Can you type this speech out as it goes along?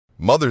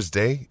Mother's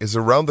Day is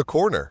around the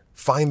corner.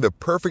 Find the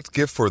perfect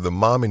gift for the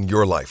mom in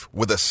your life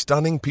with a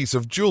stunning piece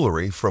of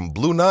jewelry from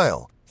Blue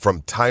Nile.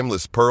 From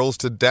timeless pearls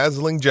to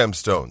dazzling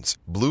gemstones,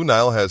 Blue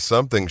Nile has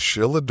something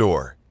she'll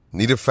adore.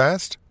 Need it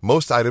fast?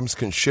 Most items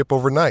can ship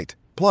overnight.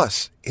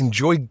 Plus,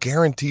 enjoy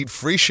guaranteed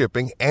free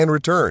shipping and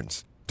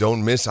returns.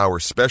 Don't miss our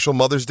special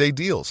Mother's Day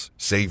deals.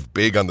 Save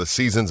big on the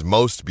season's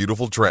most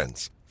beautiful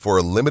trends. For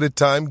a limited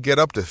time, get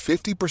up to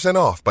 50%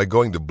 off by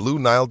going to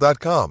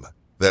BlueNile.com.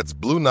 That's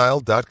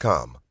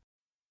BlueNile.com.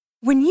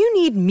 When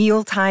you need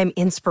mealtime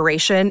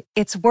inspiration,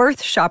 it's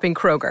worth shopping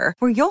Kroger,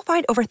 where you'll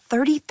find over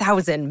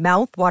 30,000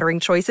 mouth-watering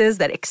choices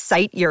that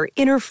excite your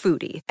inner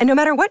foodie. And no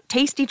matter what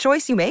tasty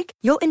choice you make,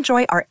 you'll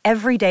enjoy our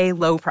everyday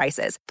low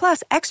prices,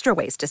 plus extra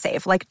ways to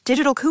save, like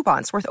digital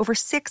coupons worth over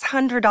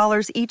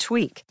 $600 each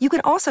week. You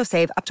can also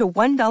save up to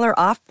 $1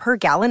 off per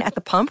gallon at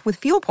the pump with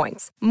fuel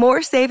points.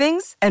 More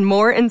savings and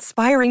more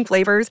inspiring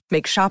flavors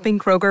make shopping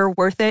Kroger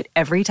worth it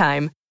every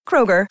time.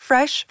 Kroger,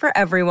 fresh for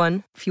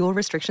everyone. Fuel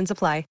restrictions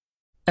apply.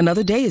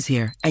 Another day is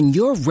here, and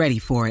you're ready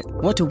for it.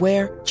 What to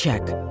wear?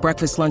 Check.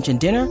 Breakfast, lunch, and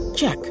dinner?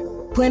 Check.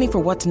 Planning for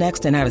what's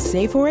next and how to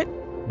save for it?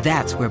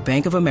 That's where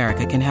Bank of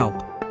America can help.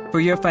 For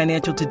your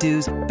financial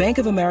to-dos, Bank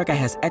of America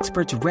has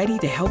experts ready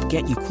to help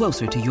get you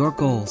closer to your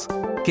goals.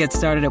 Get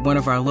started at one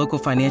of our local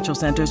financial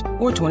centers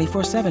or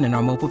 24/7 in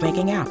our mobile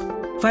banking app.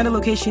 Find a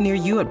location near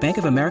you at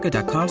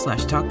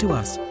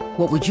bankofamerica.com/talktous.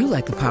 What would you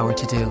like the power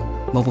to do?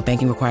 Mobile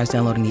banking requires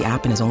downloading the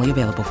app and is only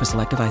available for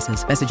select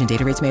devices. Message and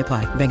data rates may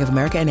apply. Bank of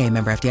America N.A.,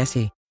 member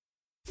FDIC.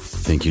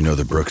 Think you know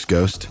the Brooks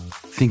Ghost?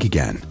 Think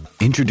again.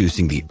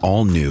 Introducing the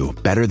all-new,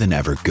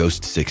 better-than-ever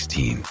Ghost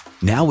 16.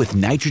 Now with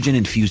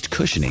nitrogen-infused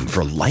cushioning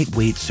for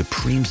lightweight,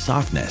 supreme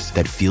softness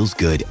that feels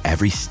good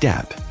every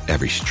step,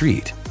 every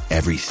street,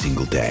 every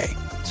single day.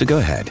 So go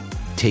ahead,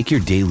 take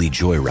your daily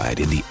joyride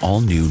in the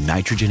all-new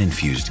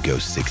nitrogen-infused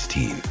Ghost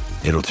 16.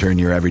 It'll turn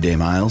your everyday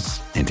miles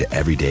into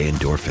everyday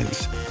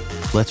endorphins.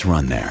 Let's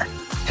run there.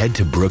 Head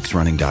to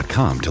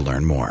brooksrunning.com to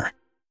learn more.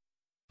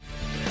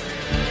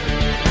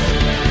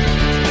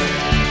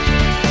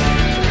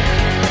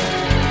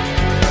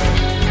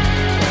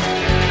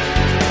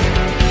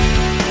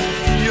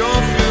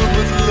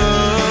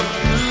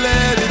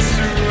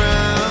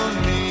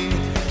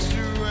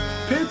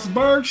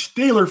 Pittsburgh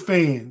Steelers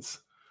fans,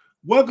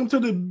 welcome to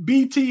the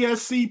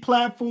BTSC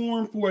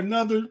platform for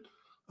another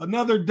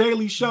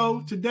daily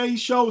show.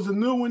 Today's show is a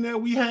new one that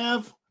we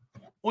have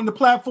on the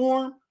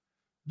platform.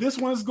 This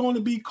one's going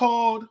to be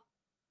called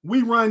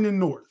We Run the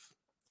North.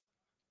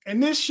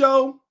 And this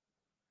show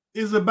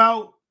is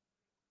about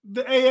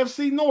the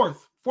AFC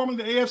North, formerly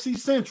the AFC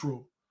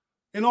Central,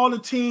 and all the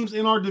teams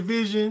in our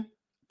division,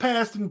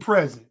 past and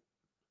present.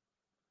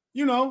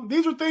 You know,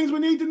 these are things we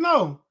need to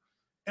know.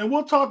 And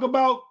we'll talk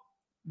about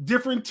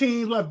different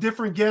teams. We'll have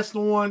different guests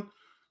on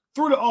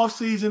through the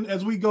offseason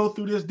as we go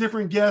through this,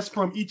 different guests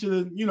from each of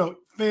the,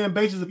 fan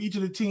bases of each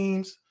of the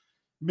teams,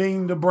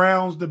 being the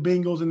Browns, the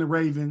Bengals, and the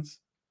Ravens.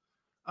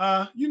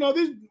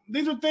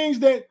 These are things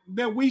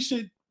that we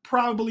should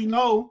probably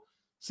know.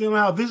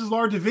 Somehow, this is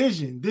our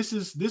division. This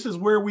is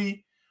where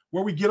we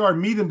get our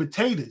meat and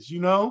potatoes.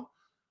 The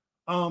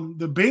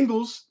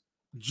Bengals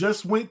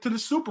just went to the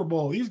Super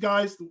Bowl. These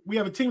guys, we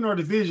have a team in our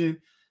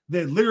division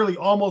that literally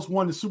almost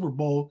won the Super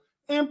Bowl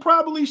and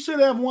probably should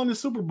have won the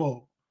Super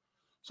Bowl.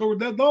 So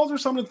those are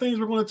some of the things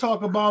we're going to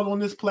talk about on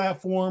this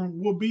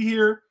platform. We'll be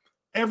here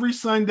every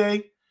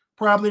Sunday,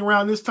 probably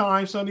around this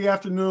time, Sunday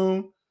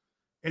afternoon.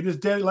 And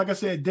it's, like I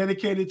said,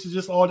 dedicated to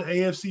just all the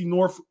AFC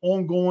North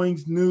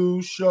ongoings,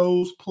 news,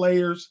 shows,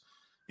 players,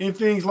 and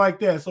things like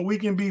that. So we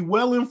can be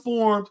well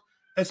informed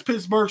as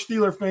Pittsburgh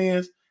Steelers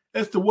fans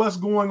as to what's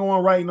going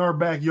on right in our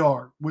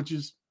backyard, which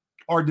is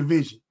our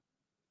division.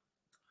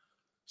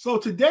 So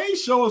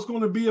today's show is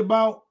going to be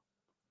about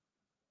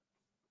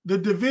the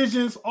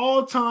division's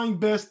all-time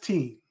best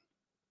team.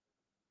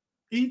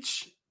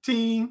 Each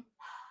team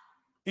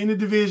in the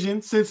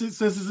division since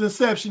its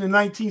inception in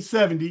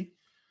 1970,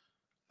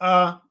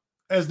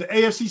 as the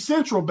AFC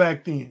Central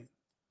back then.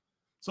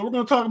 So we're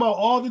going to talk about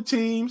all the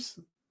teams,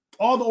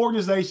 all the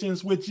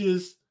organizations, which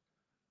is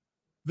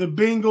the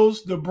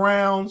Bengals, the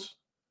Browns,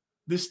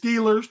 the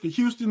Steelers, the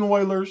Houston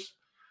Oilers,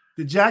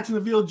 the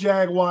Jacksonville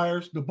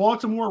Jaguars, the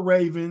Baltimore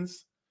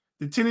Ravens,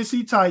 the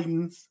Tennessee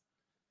Titans,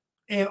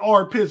 and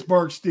our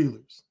Pittsburgh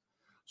Steelers.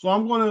 So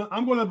I'm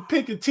gonna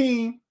pick a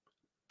team,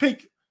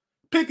 pick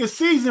a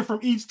season from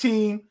each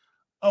team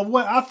of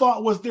what I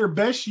thought was their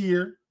best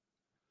year.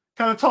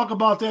 Kind of talk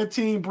about that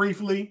team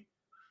briefly,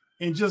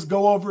 and just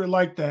go over it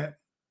like that.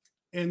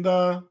 And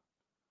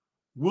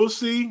we'll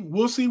see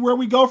where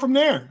we go from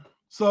there.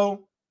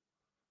 So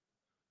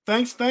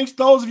thanks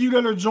those of you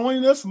that are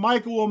joining us.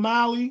 Michael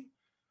O'Malley,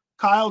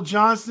 Kyle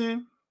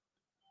Johnson.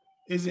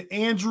 Is it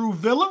Andrew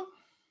Villa?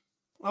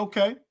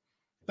 Okay.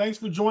 Thanks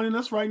for joining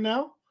us right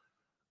now.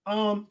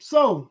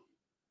 So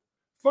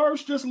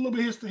first, just a little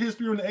bit of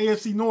history on the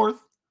AFC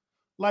North.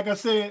 Like I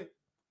said,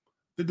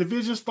 the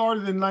division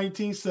started in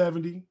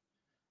 1970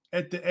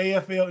 at the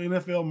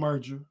AFL-NFL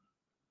merger.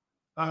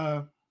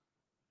 The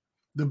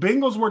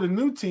Bengals were the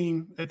new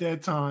team at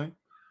that time,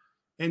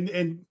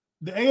 And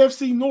the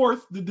AFC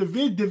North, the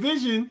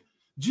division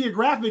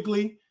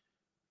geographically,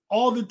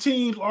 all the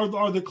teams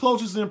are the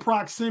closest in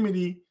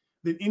proximity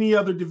than any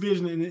other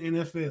division in the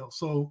NFL.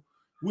 So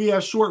we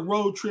have short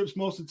road trips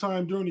most of the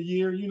time during the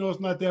year. You know, it's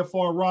not that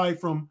far ride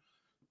from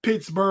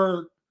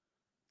Pittsburgh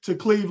to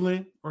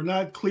Cleveland, or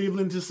not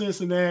Cleveland to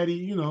Cincinnati,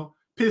 you know,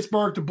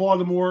 Pittsburgh to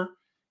Baltimore.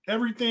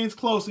 Everything's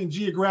close in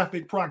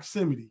geographic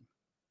proximity.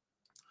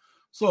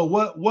 So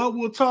what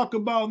we'll talk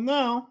about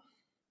now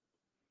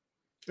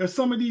are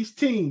some of these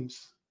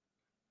teams.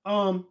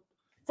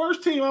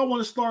 First team I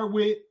want to start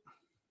with,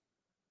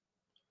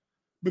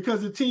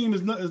 because the team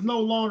is no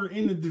longer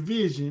in the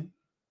division,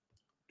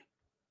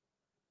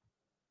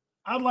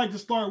 I'd like to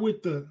start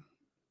with the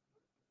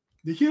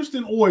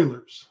Houston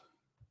Oilers.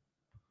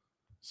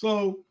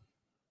 So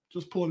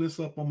just pulling this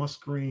up on my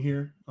screen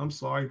here. I'm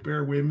sorry,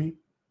 bear with me.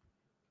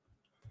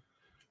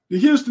 The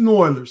Houston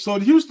Oilers. So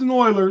the Houston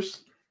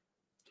Oilers,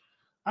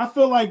 I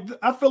feel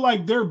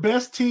like their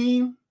best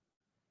team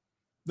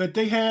that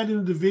they had in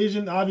the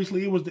division,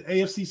 obviously it was the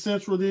AFC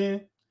Central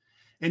then.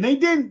 And they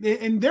didn't,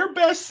 in their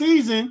best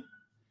season,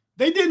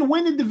 they didn't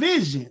win the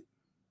division,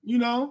 you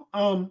know.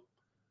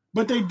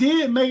 But they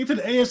did make it to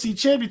the AFC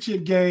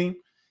Championship game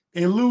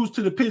and lose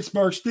to the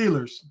Pittsburgh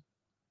Steelers.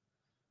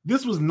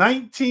 This was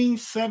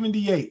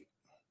 1978.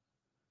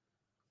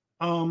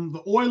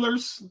 The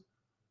Oilers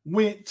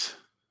went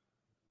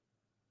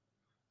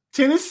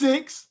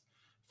 10-6,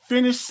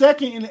 finished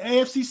second in the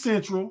AFC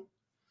Central,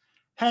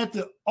 had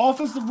the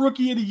Offensive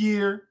Rookie of the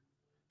Year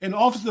and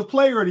Offensive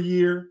Player of the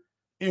Year,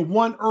 and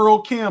one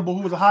Earl Campbell,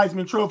 who was a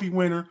Heisman Trophy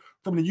winner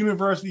from the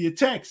University of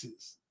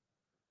Texas.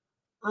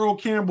 Earl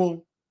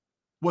Campbell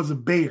was a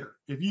bear.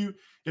 If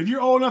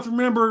you're old enough to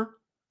remember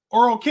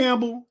Earl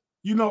Campbell,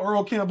 you know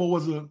Earl Campbell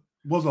was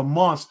a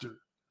monster.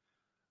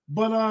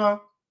 But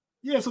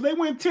yeah, so they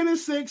went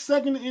 10-6,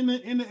 second in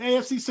the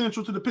AFC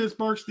Central to the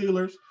Pittsburgh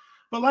Steelers.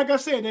 But like I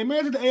said, they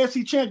made it to the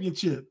AFC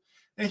Championship.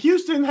 And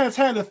Houston has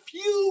had a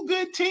few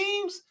good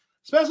teams,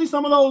 especially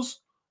some of those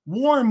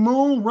Warren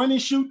Moon run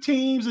and shoot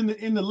teams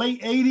in the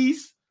late 80s,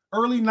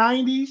 early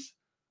 90s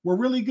were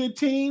really good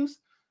teams.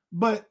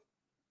 But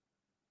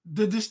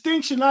the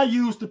distinction I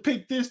used to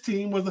pick this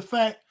team was the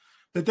fact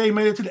that they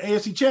made it to the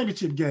AFC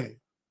Championship game.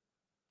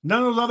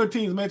 None of those other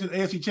teams made it to the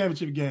AFC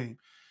Championship game.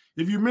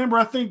 If you remember,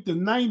 I think the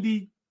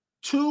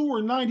 92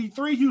 or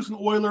 93 Houston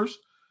Oilers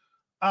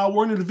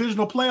were in the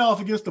divisional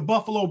playoff against the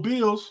Buffalo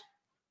Bills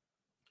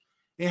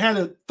and had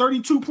a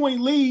 32-point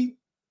lead,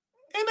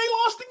 and they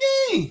lost the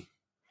game.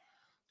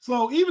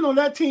 So even though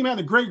that team had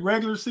a great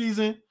regular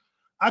season,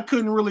 I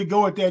couldn't really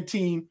go at that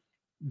team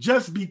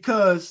just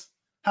because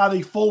how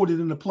they folded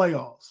in the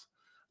playoffs.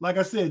 Like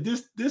I said,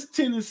 this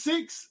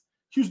 10-6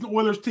 Houston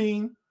Oilers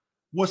team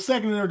was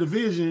second in their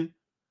division,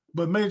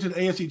 but made it to the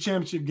AFC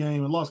Championship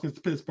game and lost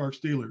against the Pittsburgh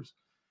Steelers.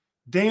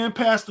 Dan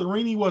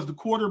Pastorini was the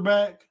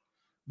quarterback.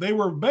 They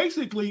were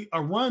basically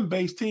a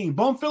run-based team.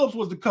 Bum Phillips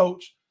was the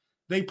coach.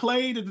 They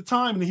played at the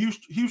time in the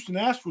Houston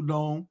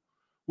Astrodome,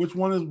 which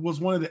was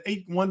one of the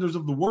 8 wonders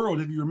of the world,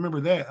 if you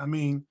remember that. I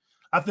mean,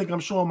 I think I'm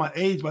showing my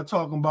age by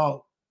talking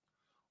about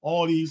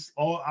I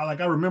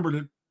remember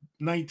the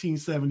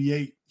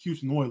 1978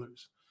 Houston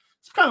Oilers.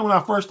 It's kind of when I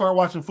first started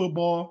watching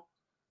football.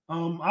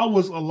 I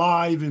was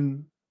alive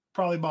and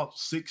probably about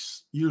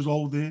 6 years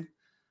old then,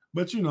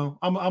 but you know,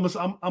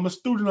 I'm a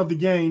student of the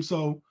game,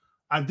 so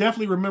I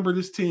definitely remember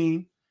this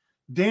team.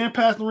 Dan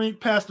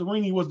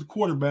Pastorini was the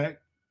quarterback.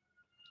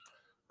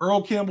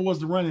 Earl Campbell was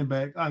the running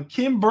back.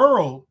 Kim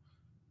Burrow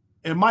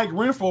and Mike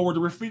Renfro were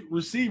the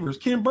receivers.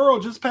 Kim Burrow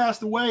just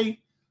passed away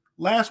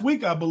last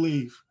week, I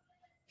believe.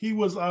 He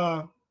was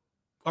a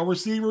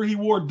receiver. He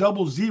wore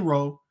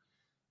 00,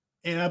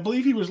 and I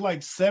believe he was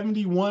like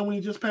 71 when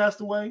he just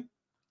passed away.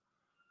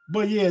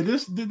 But yeah,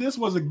 this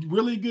was a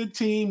really good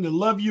team. The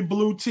Love You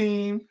Blue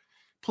team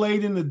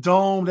played in the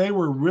Dome. They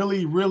were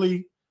really,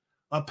 really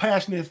a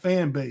passionate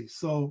fan base.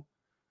 So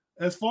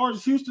as far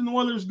as Houston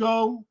Oilers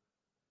go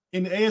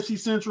in the AFC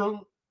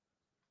Central,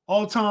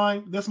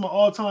 all-time, that's my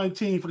all-time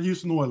team for the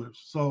Houston Oilers.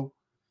 So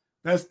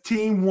that's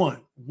team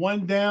one.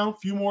 One down,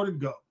 few more to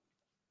go.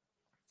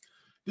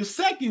 The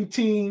second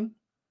team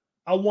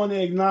I want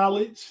to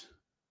acknowledge,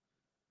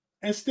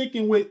 and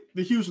sticking with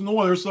the Houston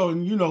Oilers, so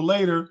you know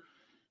later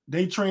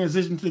they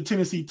transitioned to the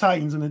Tennessee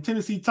Titans, and the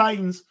Tennessee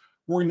Titans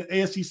were in the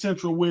AFC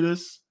Central with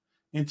us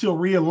until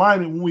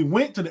realignment when we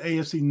went to the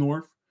AFC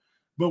North.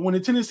 But when the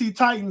Tennessee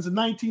Titans, the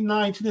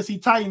 1999 Tennessee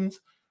Titans,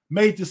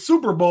 made the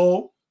Super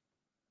Bowl,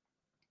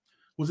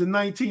 was in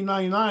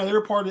 1999, they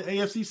were part of the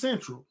AFC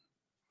Central.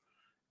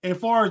 And as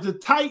far as the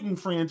Titan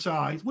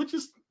franchise, which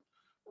is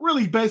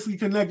really basically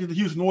connected to the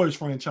Houston Oilers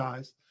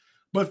franchise,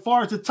 but as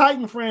far as the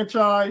Titan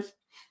franchise,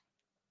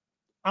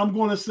 I'm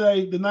going to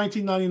say the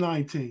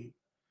 1999 team.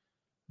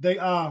 They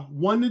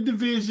won the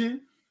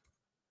division.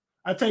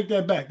 I take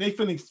that back. They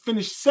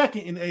finished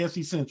second in the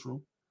AFC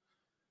Central.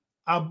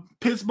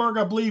 Pittsburgh,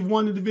 I believe,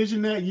 won the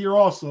division that year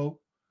also.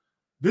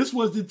 This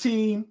was the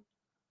team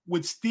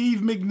with Steve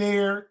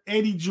McNair,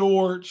 Eddie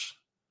George.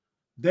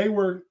 They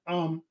were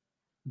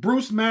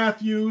Bruce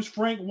Matthews,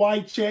 Frank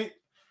Wycheck,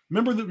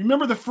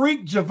 Remember the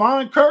freak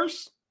Javon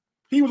Curse?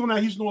 He was on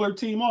that Houston Oilers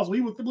team also.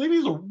 I believe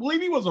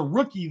he was a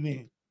rookie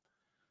then.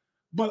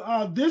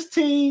 But this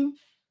team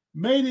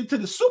made it to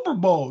the Super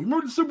Bowl. You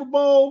remember the Super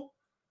Bowl?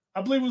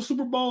 I believe it was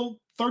Super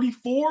Bowl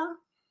 34,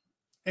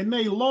 and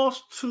they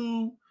lost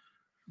to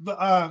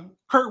the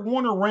Kurt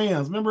Warner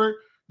Rams. Remember,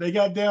 they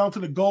got down to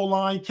the goal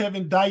line.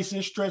 Kevin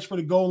Dyson stretched for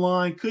the goal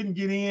line, couldn't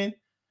get in. It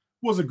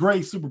was a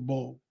great Super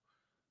Bowl.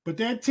 But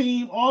that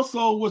team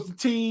also was the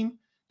team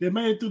that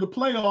made it through the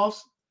playoffs.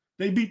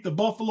 They beat the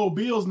Buffalo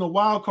Bills in the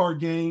wild card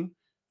game.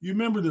 You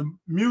remember the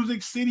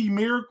Music City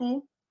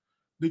Miracle,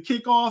 the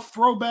kickoff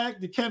throwback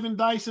to Kevin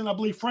Dyson. I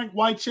believe Frank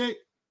Wycheck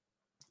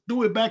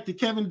threw it back to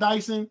Kevin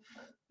Dyson,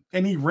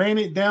 and he ran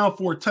it down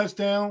for a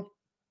touchdown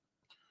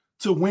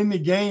to win the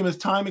game as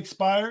time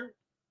expired.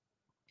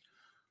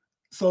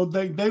 So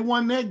they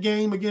won that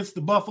game against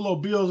the Buffalo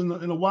Bills in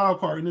the wild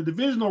card. In the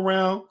divisional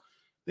round,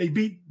 they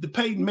beat the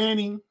Peyton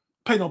Manning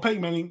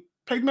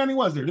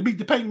was there. They beat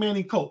the Peyton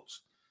Manning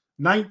Colts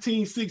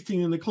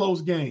 19-16 in the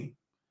close game.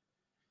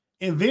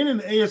 And then in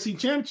the AFC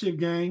Championship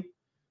game,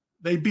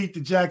 they beat the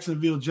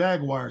Jacksonville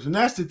Jaguars. And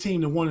that's the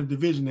team that won the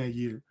division that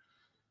year,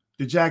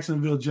 the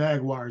Jacksonville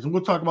Jaguars. And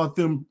we'll talk about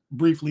them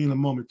briefly in a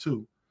moment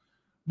too.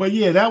 But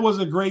yeah, that was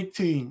a great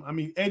team. I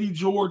mean, Eddie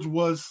George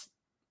was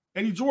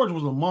a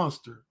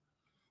monster,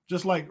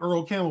 just like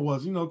Earl Campbell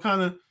was. You know,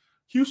 kind of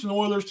Houston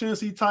Oilers,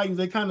 Tennessee Titans,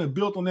 they kind of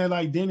built on that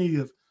identity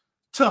of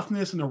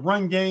toughness in the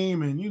run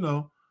game. And, you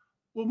know,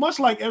 well, much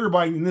like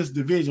everybody in this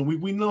division,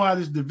 we know how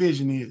this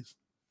division is.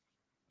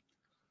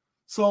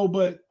 So,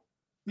 but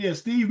yeah,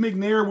 Steve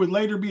McNair would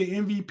later be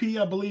an MVP,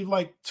 I believe,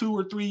 like 2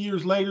 or 3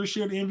 years later,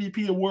 shared the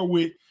MVP award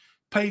with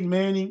Peyton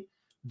Manning.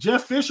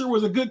 Jeff Fisher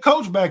was a good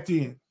coach back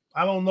then.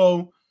 I don't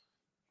know,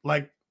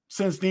 like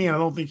since then, I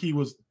don't think he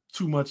was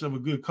too much of a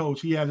good coach.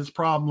 He had his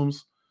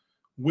problems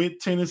with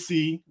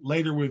Tennessee,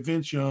 later with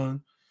Vince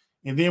Young.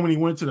 And then when he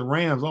went to the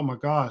Rams, oh my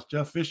gosh,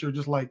 Jeff Fisher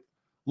just like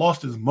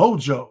lost his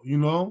mojo, you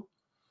know?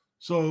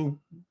 So,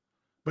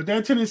 but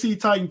that Tennessee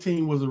Titan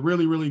team was a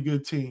really, really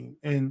good team.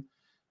 And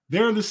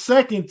they're the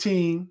second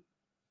team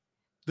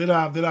that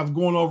I've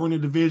gone over in the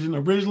division.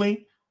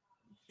 Originally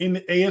in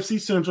the AFC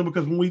Central,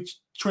 because when we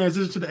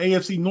transitioned to the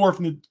AFC North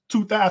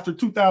after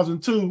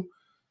 2002,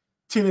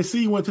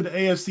 Tennessee went to the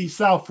AFC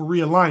South for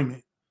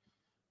realignment.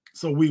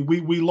 So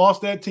we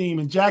lost that team,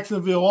 and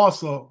Jacksonville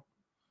also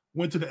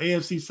went to the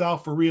AFC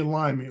South for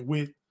realignment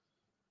with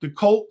the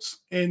Colts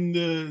and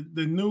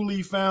the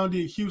newly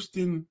founded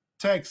Houston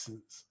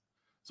Texans.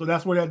 So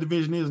that's where that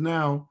division is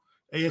now.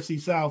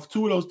 AFC South.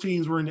 2 of those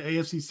teams were in the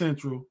AFC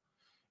Central,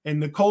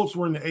 and the Colts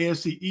were in the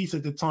AFC East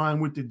at the time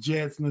with the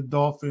Jets and the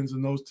Dolphins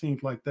and those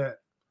teams like that.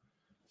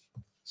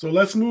 So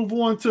let's move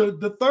on to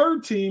the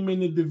third team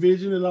in the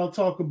division that I'll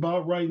talk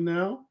about right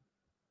now.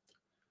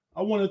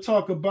 I want to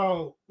talk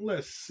about,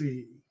 let's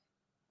do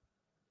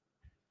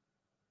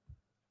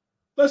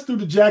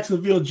the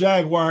Jacksonville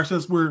Jaguars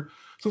since we're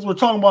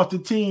talking about the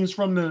teams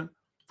from the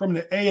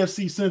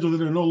AFC Central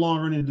that are no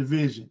longer in the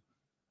division.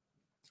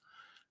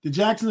 The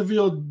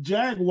Jacksonville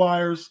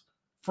Jaguars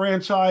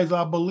franchise,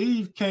 I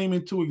believe, came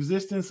into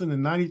existence in the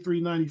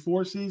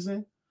 93-94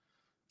 season.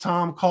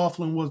 Tom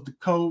Coughlin was the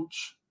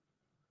coach.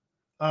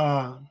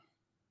 Mark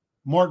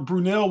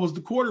Brunell was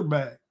the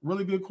quarterback,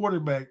 really good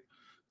quarterback.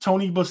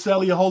 Tony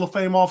Boselli, a Hall of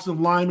Fame offensive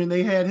lineman,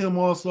 they had him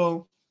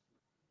also.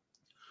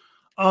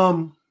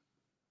 And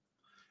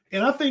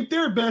I think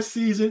their best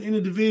season in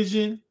the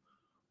division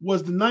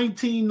was the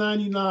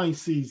 1999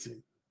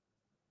 season.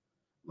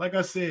 Like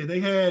I said,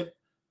 they had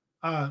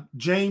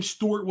James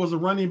Stewart was a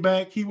running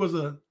back. He was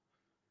a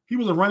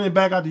running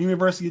back at the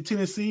University of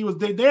Tennessee.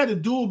 They had a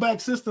dual back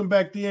system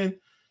back then.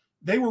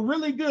 They were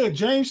really good.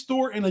 James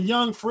Stewart and a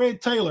young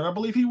Fred Taylor. I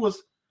believe he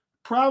was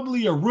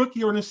probably a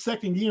rookie or in his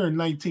second year in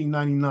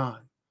 1999.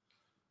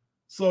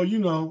 So, you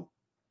know,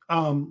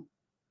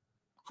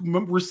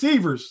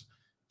 receivers,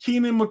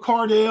 Keenan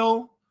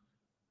McCardell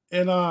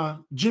and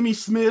Jimmy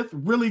Smith,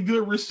 really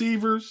good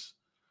receivers.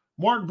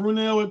 Mark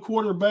Brunell at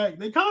quarterback.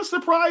 They kind of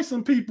surprised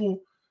some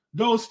people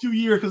those few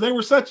years because they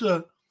were such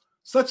a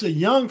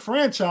young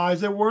franchise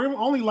that were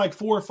only like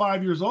 4 or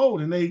 5 years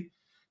old, and they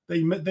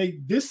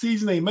this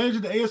season they made it to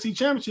the AFC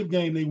Championship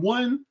game. They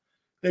won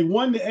the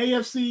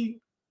AFC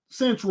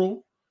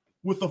Central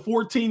with a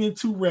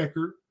 14-2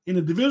 record. In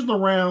the divisional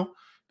round,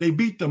 they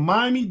beat the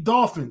Miami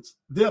Dolphins.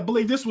 I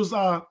believe this was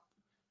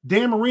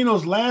Dan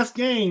Marino's last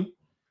game.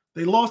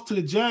 They lost to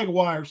the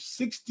Jaguars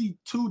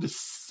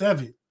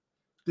 62-7.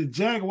 The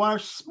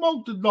Jaguars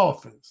smoked the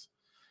Dolphins.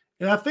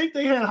 And I think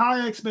they had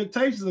high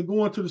expectations of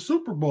going to the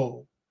Super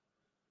Bowl.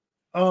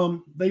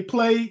 They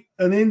played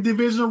an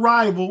in-division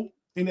rival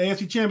in the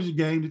AFC Championship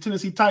game, the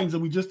Tennessee Titans that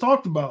we just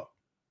talked about.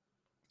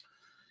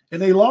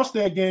 And they lost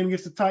that game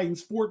against the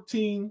Titans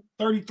 33-14.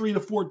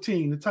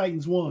 The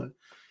Titans won.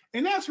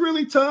 And that's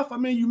really tough. I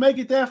mean, you make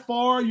it that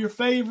far, your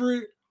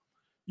favorite,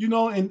 you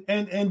know,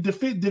 and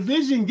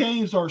division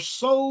games are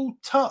so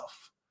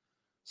tough.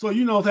 So,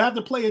 you know, to have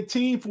to play a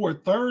team for a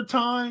third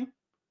time,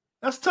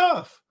 that's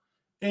tough.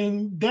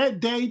 And that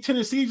day,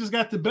 Tennessee just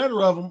got the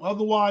better of them.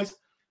 Otherwise,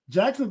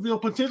 Jacksonville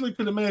potentially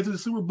could have made it to the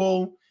Super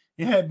Bowl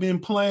and had been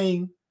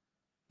playing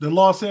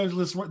the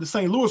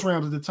St. Louis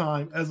Rams at the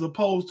time, as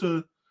opposed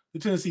to the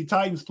Tennessee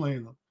Titans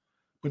playing them.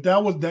 But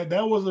that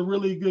was a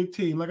really good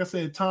team. Like I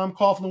said, Tom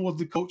Coughlin was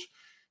the coach.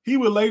 He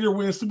would later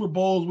win Super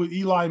Bowls with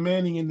Eli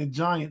Manning and the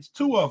Giants,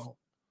 2 of them.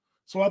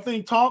 So I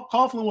think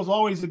Coughlin was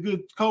always a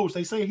good coach.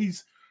 They say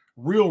he's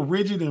real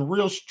rigid and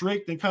real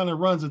strict and kind of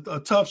runs a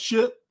tough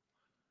ship.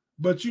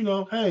 But,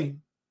 hey,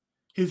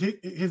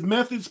 his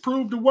methods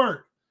proved to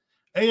work.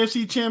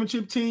 AFC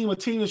Championship team, a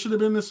team that should have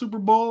been in the Super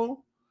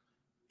Bowl,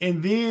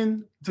 and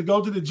then to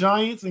go to the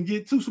Giants and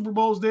get 2 Super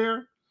Bowls there.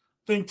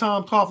 I think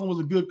Tom Coughlin was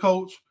a good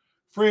coach.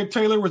 Fred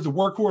Taylor was the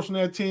workhorse on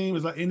that team,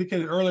 as I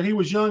indicated earlier. He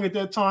was young at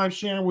that time,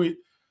 sharing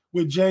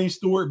with James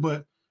Stewart,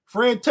 but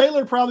Fred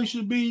Taylor probably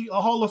should be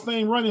a Hall of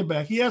Fame running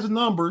back. He has the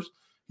numbers.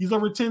 He's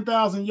over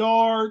 10,000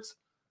 yards,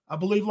 I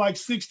believe like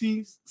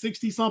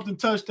 60-something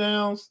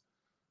touchdowns.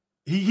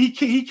 He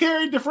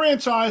carried the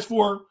franchise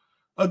for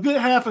a good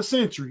half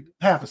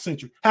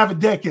a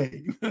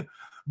decade.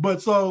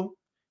 But so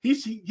he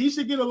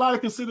should get a lot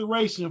of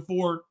consideration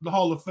for the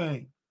Hall of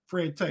Fame,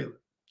 Fred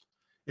Taylor.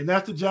 And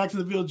that's the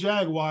Jacksonville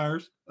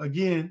Jaguars.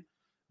 Again,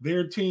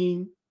 their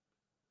team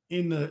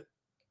in the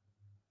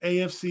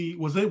AFC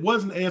was in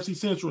AFC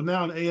Central,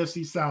 now in the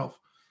AFC South,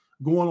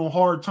 going on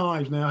hard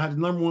times now. Had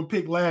the number 1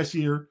 pick last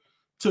year,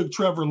 took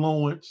Trevor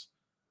Lawrence.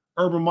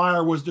 Urban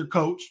Meyer was their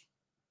coach.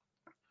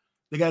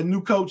 They got a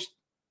new coach,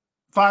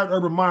 fired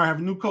Urban Meyer, have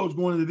a new coach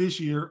going into this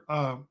year,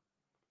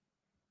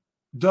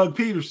 Doug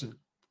Peterson.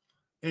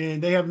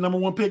 And they have the number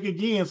 1 pick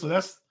again. So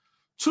that's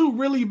 2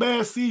 really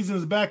bad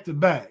seasons back to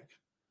back.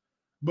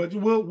 But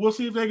we'll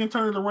see if they can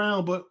turn it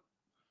around. But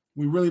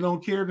we really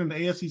don't care in the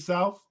AFC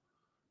South.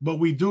 But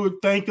we do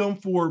thank them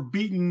for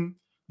beating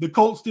the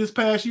Colts this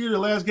past year, the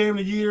last game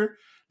of the year.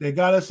 They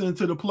got us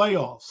into the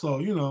playoffs.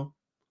 So,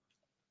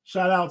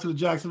 shout out to the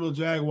Jacksonville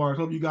Jaguars.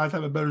 Hope you guys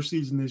have a better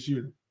season this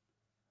year.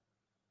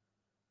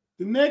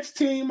 The next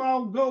team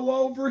I'll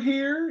go over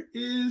here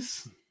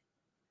is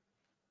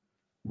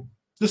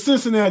the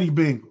Cincinnati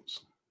Bengals.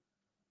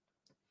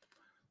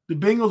 The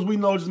Bengals, we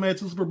know, just made it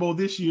to the Super Bowl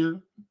this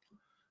year.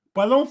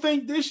 But I don't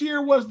think this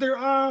year was their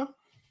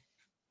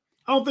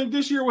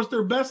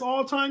best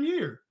all-time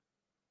year.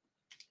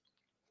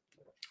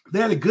 They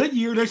had a good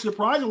year. They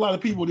surprised a lot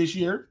of people this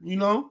year,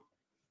 went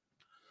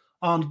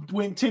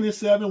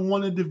 10-7,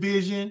 won the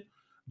division.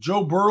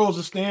 Joe Burrow's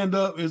a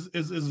stand-up, is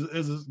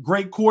a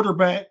great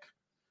quarterback.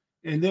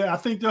 And I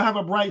think they'll have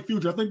a bright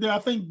future. I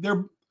think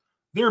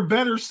they're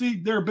better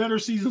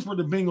seasons for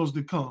the Bengals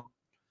to come.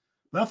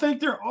 But I think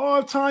their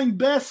all-time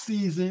best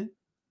season,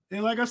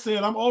 and like I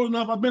said, I'm old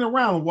enough, I've been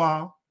around a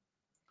while,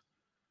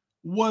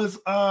 was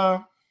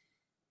the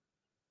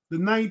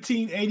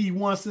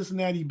 1981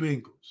 Cincinnati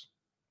Bengals.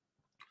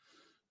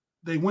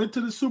 They went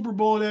to the Super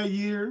Bowl that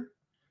year.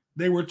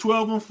 They were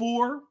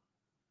 12-4.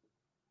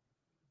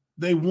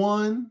 They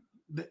won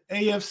the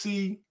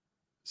AFC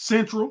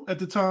Central at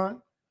the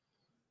time.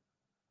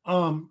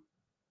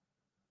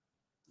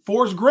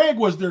 Forrest Gregg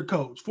was their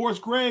coach.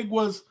 Forrest Gregg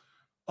was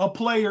a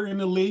player in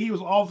the league. He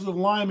was offensive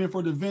lineman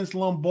for the Vince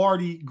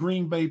Lombardi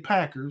Green Bay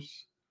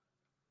Packers.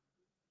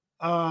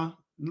 So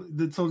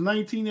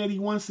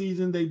 1981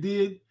 season, they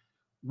did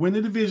win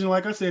the division,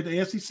 like I said, the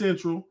AFC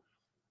Central.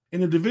 In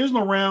the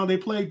divisional round, they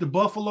played the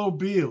Buffalo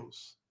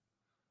Bills.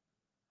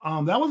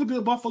 That was a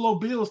good Buffalo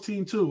Bills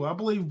team, too. I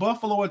believe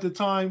Buffalo at the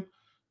time,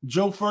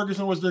 Joe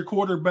Ferguson was their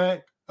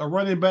quarterback. A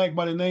running back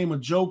by the name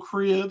of Joe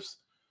Cribbs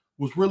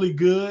was really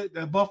good.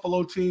 That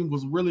Buffalo team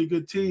was a really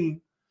good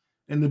team.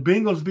 And the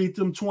Bengals beat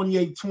them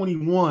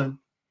 28-21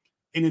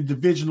 in the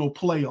divisional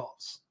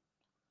playoffs.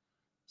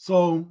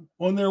 So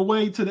on their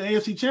way to the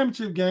AFC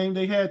Championship game,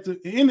 they had to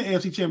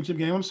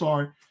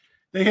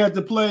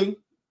play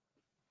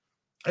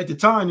at the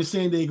time the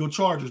San Diego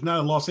Chargers, not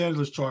the Los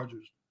Angeles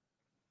Chargers.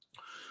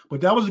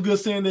 But that was a good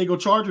San Diego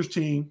Chargers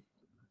team.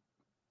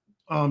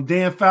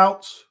 Dan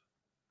Fouts,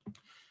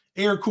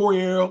 Eric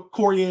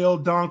Coryell,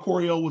 Don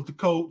Coryell was the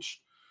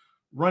coach.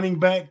 Running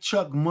back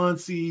Chuck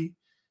Muncie.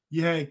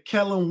 You had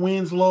Kellen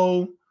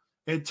Winslow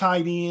at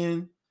tight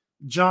end,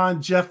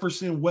 John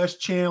Jefferson, Wes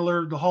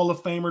Chandler, the Hall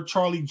of Famer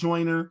Charlie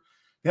Joyner.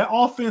 That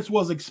offense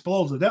was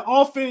explosive. That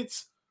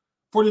offense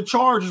for the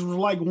Chargers was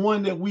like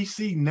one that we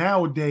see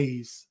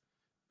nowadays.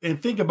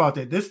 And think about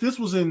that. This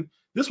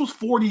was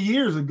 40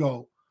 years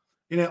ago.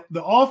 And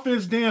the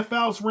offense Dan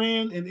Fouts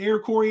ran and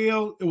Eric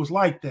Coryell, it was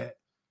like that.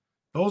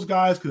 Those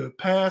guys could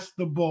pass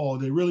the ball.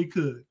 They really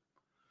could.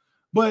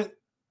 But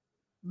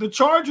the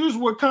Chargers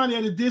were kind of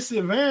at a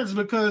disadvantage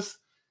because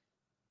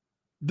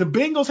the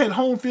Bengals had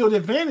home field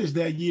advantage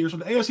that year. So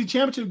the AFC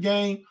Championship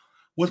game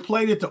was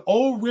played at the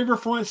old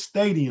Riverfront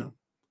Stadium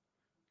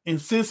in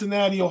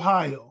Cincinnati,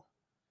 Ohio.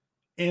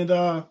 And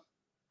that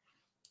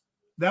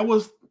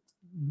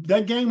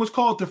game was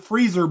called the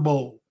Freezer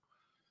Bowl.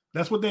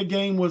 That's what that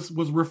game was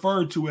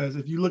referred to as.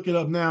 If you look it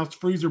up now, it's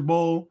Freezer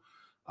Bowl,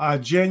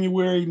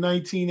 January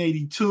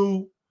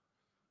 1982.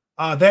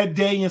 That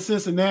day in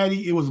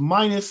Cincinnati, it was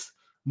minus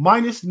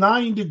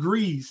 9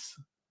 degrees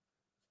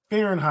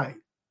Fahrenheit.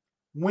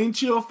 Wind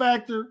chill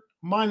factor,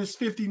 minus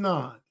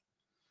 59.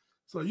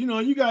 So,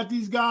 you got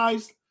these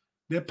guys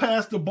that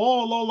pass the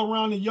ball all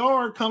around the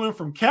yard coming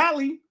from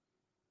Cali,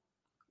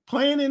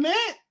 playing in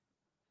that.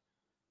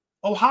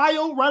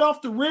 Ohio, right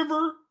off the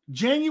river,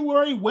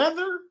 January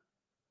weather.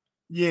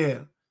 Yeah,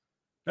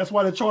 that's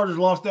why the Chargers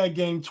lost that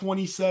game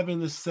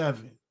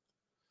 27-7.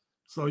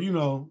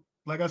 So,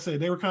 like I said,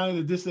 they were kind of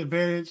the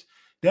disadvantage.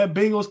 That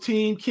Bengals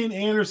team, Ken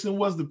Anderson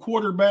was the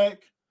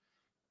quarterback.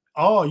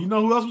 Oh, you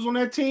know who else was on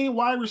that team?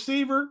 Wide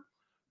receiver?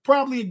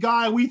 Probably a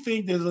guy we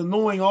think is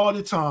annoying all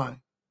the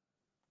time.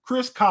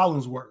 Chris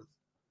Collinsworth.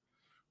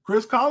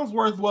 Chris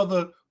Collinsworth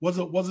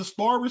was a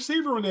star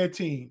receiver on that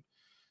team.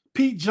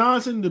 Pete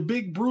Johnson, the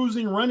big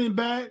bruising running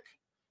back.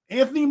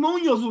 Anthony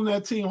Munoz on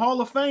that team,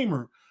 Hall of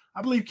Famer.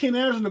 I believe Ken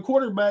Anderson, the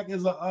quarterback,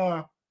 is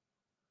a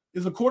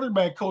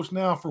quarterback coach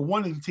now for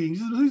one of the teams.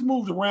 He's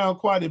moved around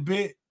quite a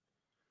bit.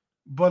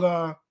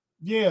 But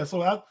yeah,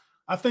 so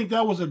I think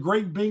that was a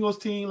great Bengals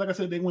team. Like I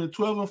said, they went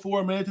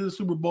 12-4, made it to the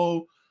Super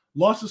Bowl,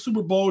 lost the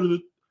Super Bowl to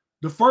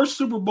the first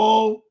Super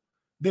Bowl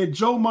that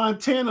Joe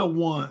Montana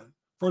won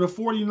for the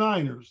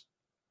 49ers.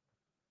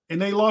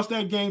 And they lost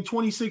that game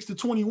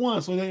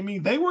 26-21. So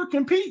they were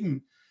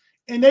competing.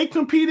 And they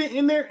competed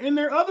in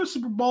their other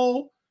Super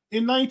Bowl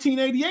in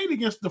 1988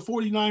 against the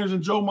 49ers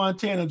and Joe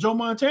Montana. Joe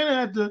Montana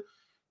had to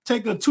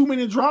take a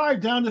 2-minute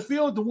drive down the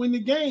field to win the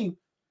game,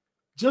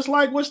 just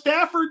like what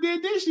Stafford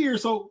did this year.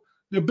 So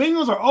the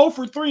Bengals are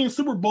 0-3 in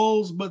Super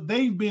Bowls, but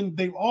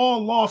they've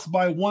all lost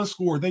by one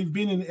score. They've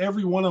been in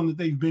every one of them that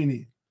they've been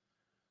in.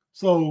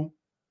 So,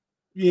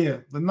 yeah,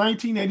 the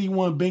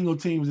 1981 Bengal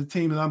team is a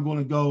team that I'm going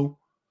to go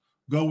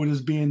with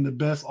as being the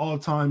best all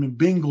time in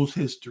Bengals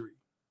history.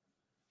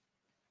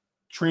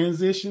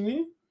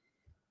 Transitioning,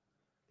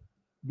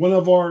 one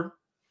of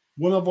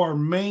our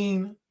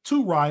main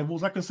two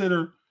rivals. I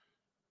consider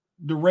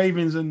the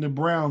Ravens and the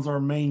Browns our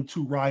main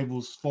two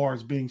rivals as far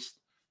as being,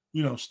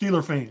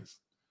 Steeler fans.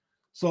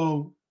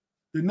 So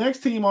the next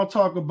team I'll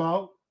talk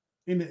about,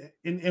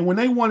 and when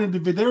they won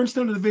they're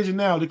still in the division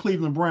now, the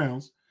Cleveland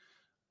Browns.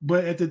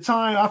 But at the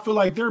time, I feel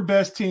like their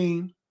best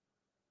team.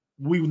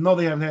 We know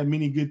they haven't had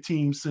many good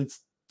teams since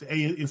the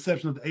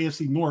inception of the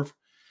AFC North.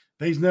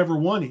 They've never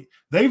won it.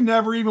 They've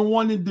never even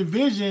won the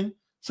division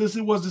since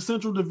it was the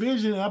Central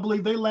Division. I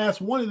believe they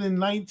last won it in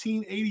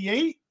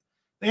 1988.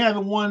 They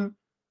haven't won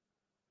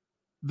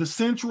the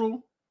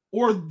Central,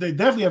 or they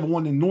definitely haven't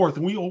won the North,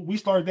 and we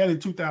started that in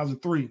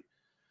 2003.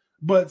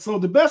 But so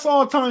the best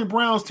all-time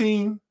Browns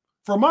team,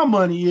 for my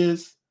money,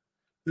 is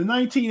the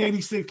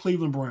 1986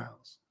 Cleveland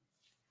Browns.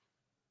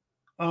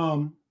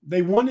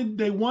 They won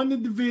the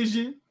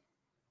division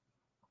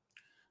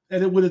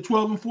with a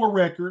 12-4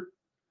 record.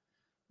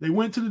 They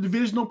went to the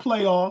divisional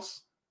playoffs.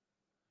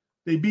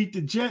 They beat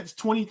the Jets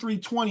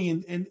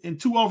 23-20 in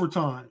two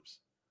overtimes.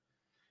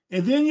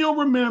 And then you'll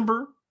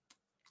remember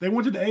they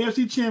went to the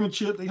AFC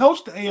Championship. They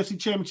hosted the AFC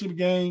Championship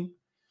game,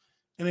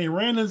 and they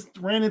ran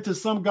into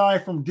some guy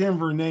from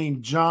Denver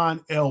named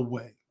John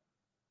Elway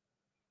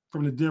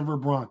from the Denver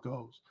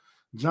Broncos.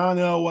 John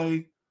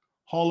Elway,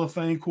 Hall of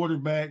Fame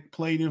quarterback,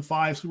 played in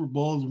 5 Super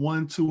Bowls,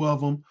 won 2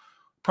 of them.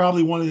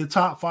 Probably one of the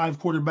top 5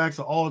 quarterbacks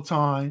of all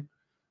time.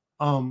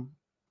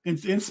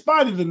 In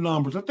spite of the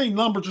numbers, I think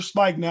numbers are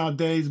spiked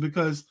nowadays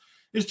because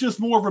it's just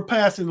more of a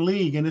passing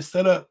league, and it's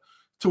set up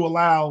to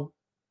allow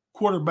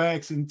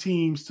quarterbacks and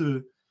teams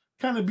to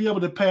kind of be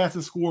able to pass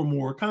and score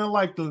more, kind of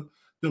like the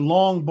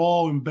long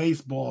ball in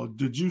baseball,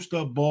 the juiced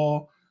up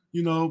ball.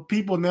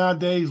 People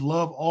nowadays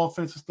love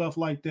offense and stuff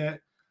like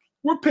that.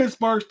 We're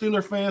Pittsburgh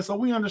Steelers fans, so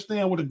we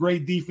understand what a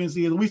great defense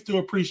is, and we still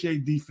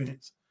appreciate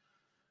defense.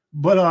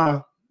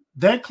 But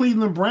that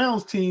Cleveland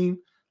Browns team,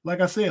 like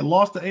I said,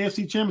 lost the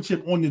AFC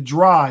Championship on the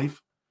drive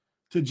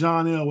to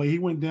John Elway. He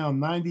went down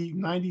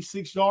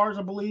 96 yards,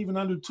 I believe, in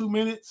under 2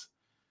 minutes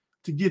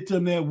to get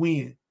them that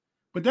win.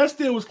 But that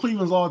still was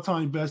Cleveland's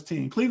all-time best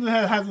team.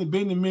 Cleveland hasn't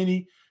been in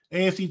many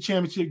AFC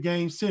Championship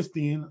games since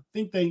then. I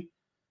think they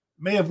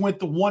may have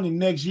went to one in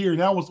next year.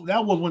 That was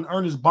when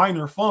Ernest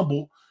Biner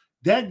fumbled.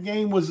 That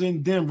game was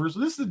in Denver. So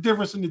this is the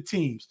difference in the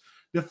teams.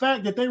 The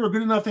fact that they were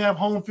good enough to have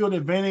home field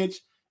advantage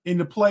in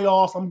the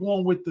playoffs, I'm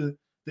going with the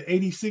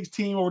 86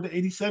 team over the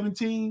 87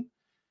 team.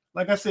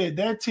 Like I said,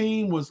 that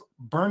team was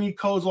Bernie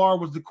Kosar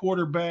was the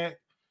quarterback.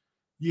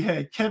 You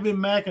had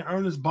Kevin Mack and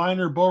Ernest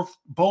Biner, both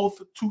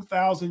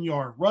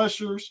 2,000-yard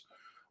rushers.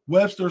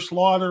 Webster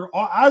Slaughter.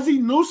 Ozzie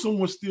Newsome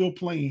was still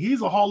playing.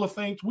 He's a Hall of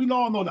Fame. We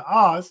all know the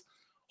Oz.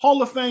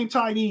 Hall of Fame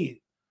tight end.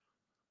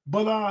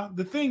 But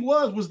the thing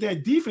was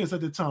that defense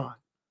at the time.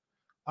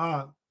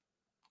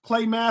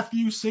 Clay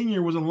Matthews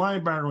Sr. was a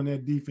linebacker on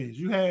that defense.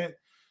 You had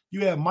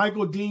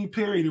Michael Dean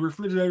Perry, the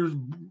refrigerator's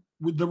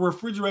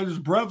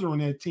brother on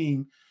that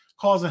team,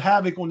 causing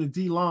havoc on the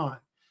D-line.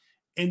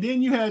 And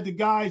then you had the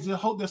guys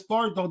that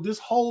started this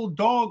whole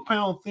dog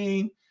pound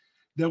thing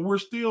that we're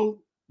still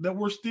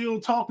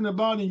talking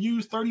about and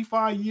use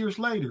 35 years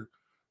later.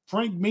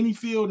 Frank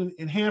Minifield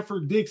and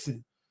Hanford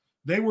Dixon.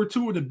 They were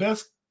two of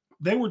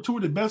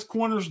the best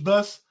corners,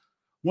 thus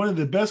one of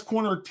the best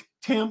corner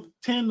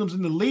tandems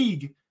in the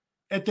league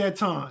at that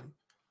time.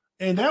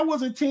 And that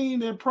was a team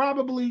that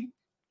probably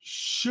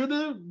should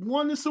have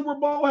won the Super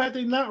Bowl had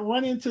they not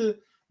run into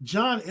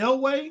John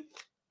Elway.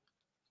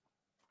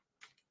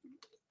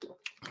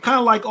 Kind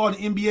of like all the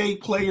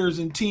NBA players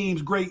and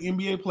teams, great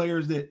NBA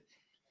players that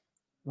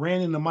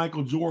ran into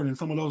Michael Jordan.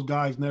 Some of those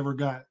guys never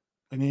got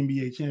an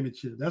NBA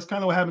championship. That's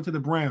kind of what happened to the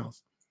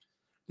Browns.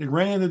 They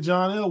ran into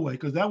John Elway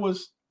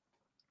because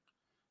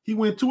he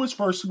went to his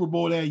first Super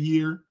Bowl that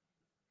year.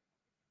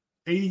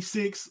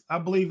 86, I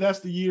believe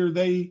that's the year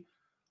they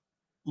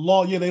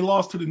lost. Yeah, they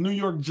lost to the New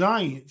York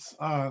Giants.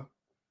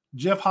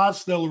 Jeff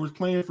Hostetler was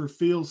playing for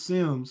Phil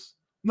Simms.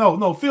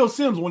 No, Phil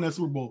Simms won that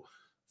Super Bowl.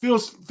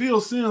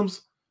 Phil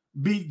Simms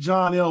beat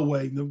John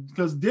Elway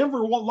because Denver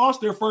lost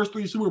their first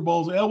 3 Super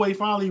Bowls. Elway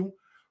finally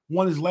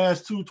won his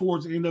last 2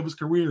 towards the end of his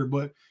career,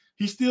 but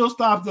he still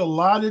stopped a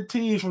lot of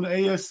teams from the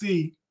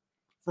AFC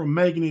from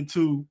making it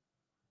to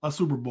a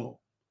Super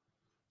Bowl.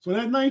 So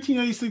that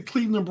 1986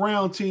 Cleveland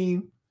Brown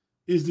team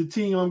is the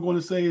team I'm going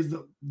to say is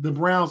the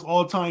Browns'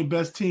 all-time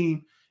best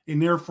team in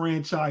their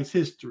franchise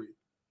history.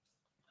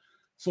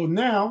 So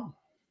now,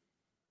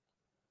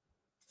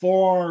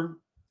 for our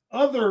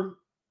other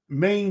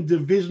main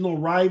divisional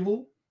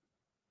rival,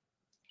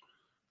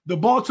 the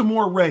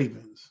Baltimore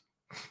Ravens.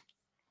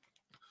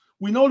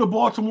 We know the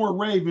Baltimore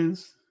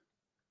Ravens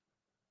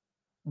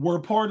were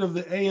part of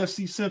the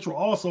AFC Central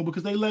also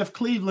because they left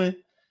Cleveland.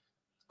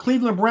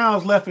 Cleveland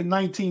Browns left in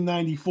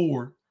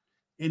 1994,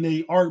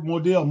 and Art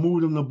Modell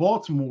moved them to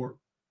Baltimore.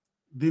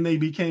 Then they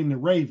became the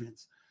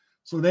Ravens.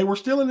 So they were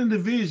still in the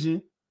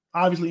division,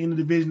 obviously in the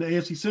division, the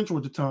AFC Central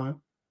at the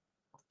time.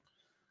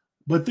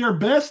 But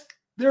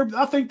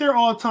I think their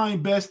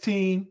all-time best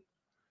team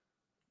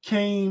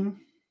came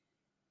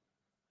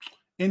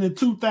in the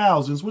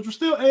 2000s, which was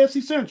still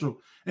AFC Central.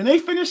 And they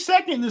finished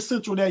second in the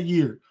Central that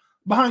year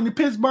behind the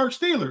Pittsburgh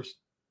Steelers.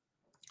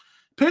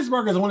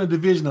 Pittsburgh has won the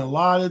division a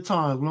lot of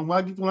times.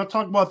 When I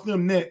talk about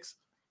them next,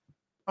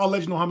 I'll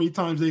let you know how many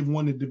times they've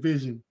won the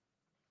division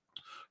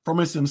from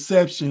its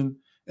inception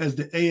as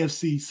the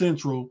AFC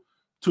Central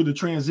to the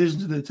transition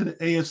to the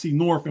AFC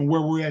North and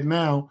where we're at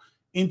now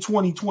in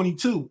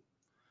 2022.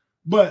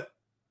 But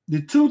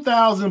the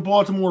 2000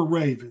 Baltimore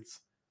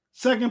Ravens,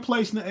 second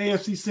place in the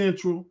AFC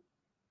Central.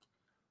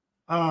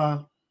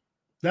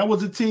 That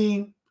was a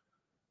team.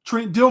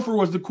 Trent Dilfer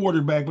was the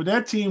quarterback, but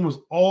that team was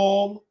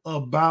all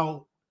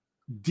about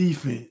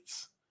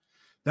defense.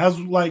 That's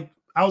like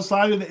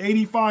outside of the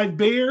 85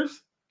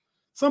 Bears.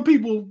 Some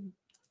people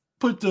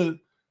put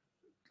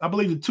I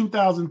believe the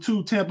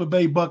 2002 Tampa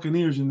Bay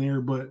Buccaneers in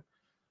there, but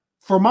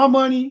for my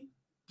money,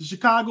 the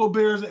Chicago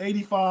Bears of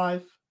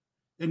 85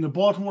 and the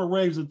Baltimore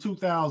Ravens of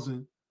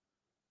 2000,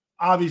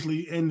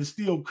 obviously, and the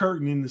Steel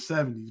Curtain in the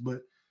 70s.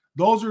 But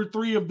those are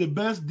 3 of the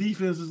best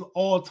defenses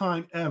all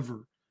time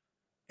ever.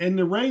 And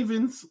the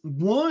Ravens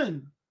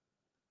won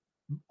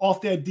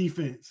off that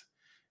defense.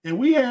 And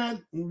we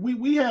had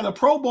a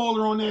Pro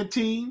Bowler on that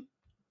team,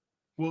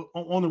 well,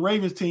 on the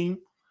Ravens team.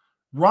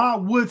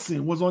 Rod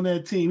Woodson was on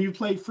that team. He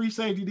played free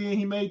safety then.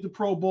 He made the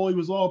Pro Bowl. He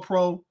was all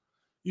pro.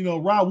 You know,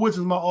 Rod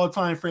Woodson's my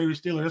all-time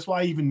favorite Steeler. That's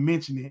why I even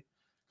mention it.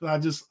 I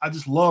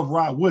just love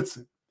Rod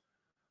Woodson.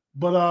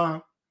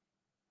 But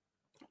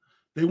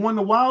they won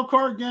the wild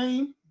card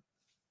game.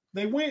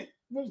 They went,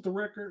 what was the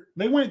record?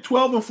 They went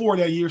 12-4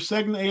 that year,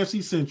 second in the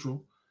AFC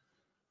Central.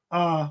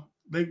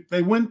 They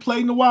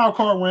played in the wild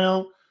card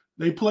round.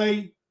 They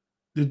played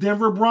the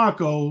Denver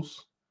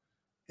Broncos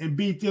and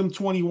beat them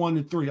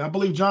 21-3. I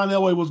believe John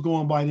Elway was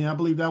going by then. I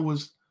believe that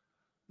was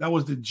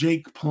the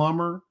Jake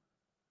Plummer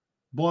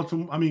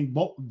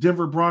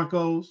Denver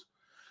Broncos.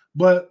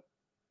 But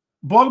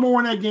Baltimore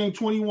won that game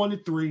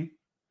 21-3.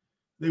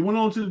 They went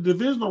on to the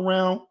divisional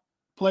round,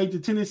 played the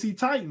Tennessee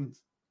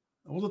Titans.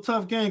 It was a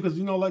tough game because,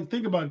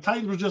 think about it.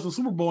 Titans was just a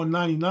Super Bowl in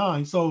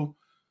 99. So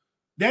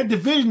that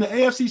division, the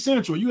AFC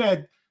Central, you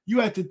had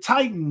the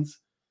Titans,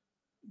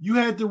 you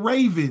had the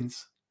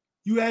Ravens,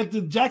 you had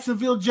the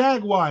Jacksonville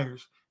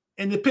Jaguars,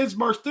 and the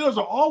Pittsburgh Steelers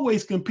are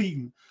always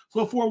competing.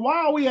 So for a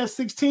while, we had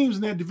 6 teams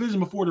in that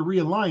division before the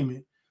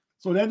realignment.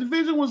 So that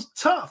division was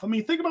tough. I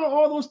mean, think about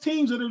all those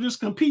teams that are just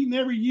competing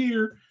every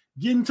year,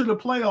 getting to the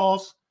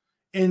playoffs,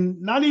 and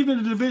not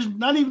even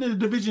the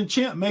division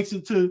champ makes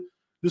it to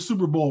the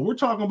Super Bowl. We're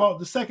talking about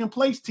the second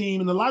place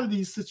team in a lot of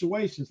these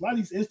situations, a lot of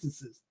these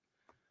instances.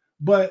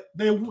 But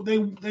they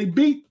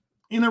beat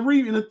in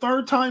a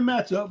third time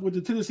matchup with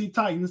the Tennessee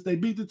Titans. They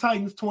beat the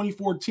Titans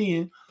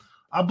 24-10.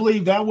 I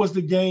believe that was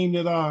the game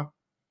that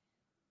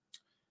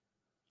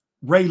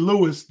Ray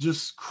Lewis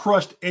just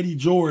crushed Eddie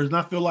George. And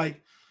I feel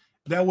like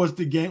that was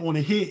the game on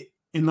a hit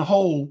in the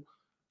hole,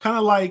 kind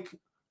of like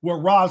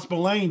what Rob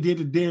Spillane did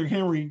to Derrick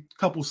Henry a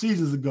couple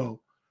seasons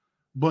ago.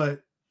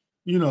 But,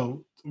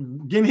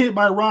 getting hit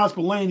by Rob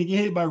Spillane and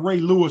getting hit by Ray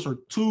Lewis are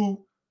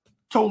 2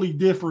 totally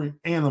different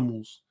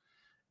animals.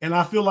 And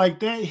I feel like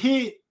that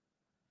hit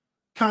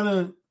kind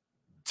of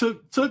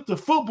took the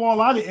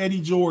football out of Eddie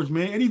George,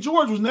 man. Eddie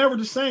George was never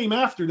the same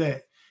after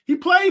that. He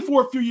played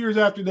for a few years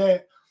after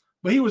that,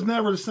 but he was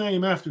never the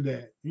same after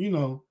that,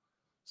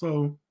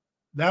 So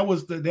that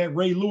was that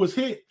Ray Lewis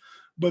hit.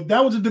 But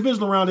that was a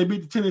divisional round. They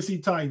beat the Tennessee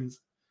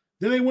Titans.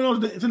 Then they went on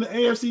to the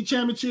AFC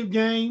Championship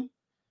game.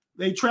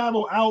 They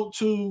traveled out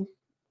to,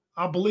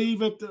 I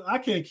believe, I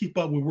can't keep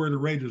up with where the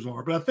Raiders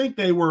are, but I think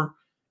they were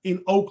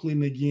in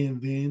Oakland again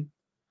then.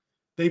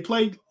 They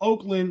played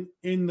Oakland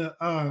in the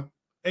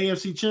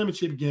AFC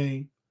Championship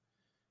game,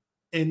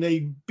 and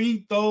they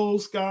beat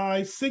those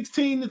guys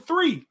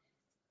 16-3.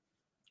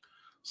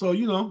 So,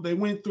 they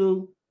went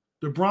through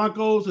the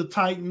Broncos, the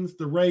Titans,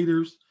 the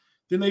Raiders.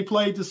 Then they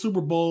played the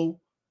Super Bowl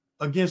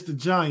against the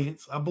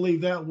Giants. I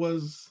believe that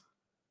was,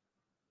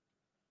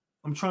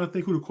 I'm trying to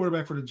think who the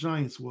quarterback for the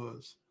Giants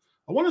was.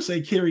 I want to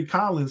say Kerry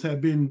Collins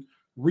had been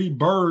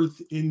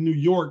rebirthed in New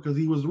York because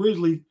he was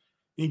originally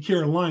in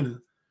Carolina.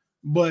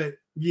 But,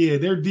 yeah,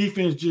 their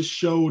defense just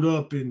showed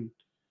up and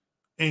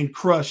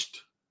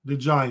crushed the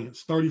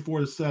Giants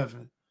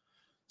 34-7.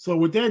 So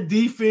with that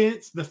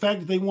defense, the fact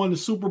that they won the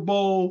Super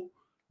Bowl,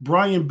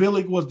 Brian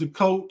Billick was the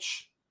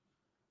coach.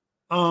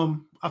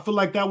 I feel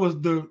like that was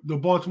the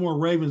Baltimore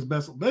Ravens'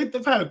 best.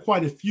 They've had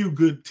quite a few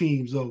good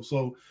teams, though.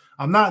 So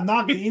I'm not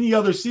knocking any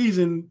other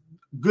season,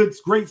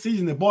 great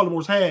season that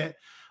Baltimore's had.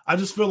 I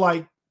just feel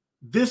like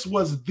this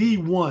was the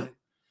one.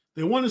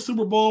 They won the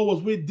Super Bowl,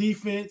 was with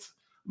defense.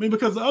 I mean,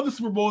 because the other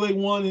Super Bowl they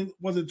won,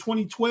 was it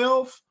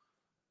 2012?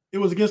 It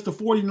was against the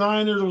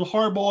 49ers. It was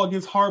Harbaugh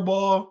against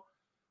Harbaugh.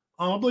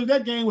 I believe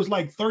that game was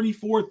like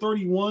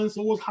 34-31,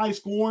 so it was high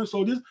scoring.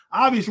 So this,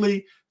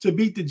 obviously, to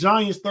beat the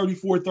Giants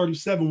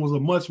 34-37 was a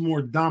much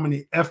more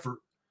dominant effort.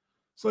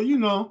 So,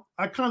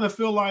 I kind of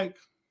feel like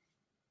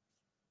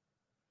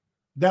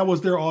that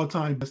was their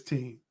all-time best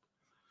team.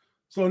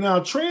 So now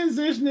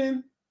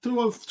transitioning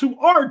to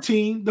our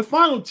team, the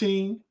final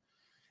team,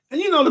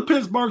 and the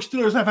Pittsburgh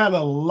Steelers have had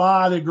a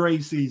lot of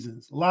great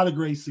seasons,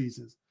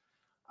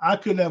 I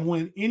could have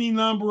went any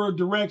number of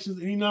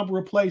directions, any number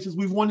of places.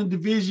 We've won the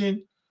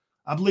division,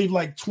 I believe,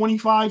 like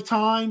 25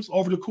 times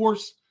over the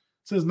course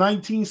since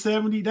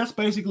 1970. That's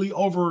basically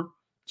over,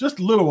 just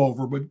a little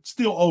over, but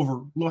still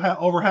over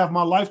half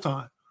my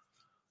lifetime.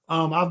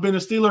 I've been a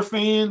Steeler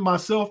fan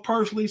myself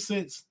personally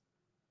since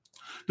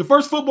the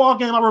first football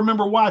game I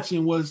remember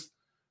watching was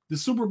the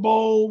Super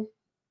Bowl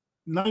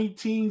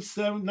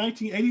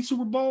 1980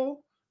 Super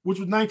Bowl, which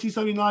was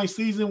 1979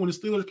 season when the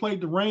Steelers played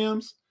the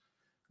Rams.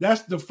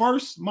 That's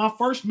my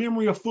first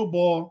memory of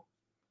football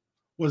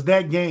was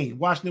that game,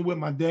 watching it with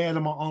my dad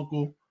and my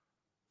uncle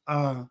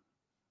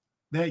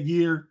that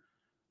year.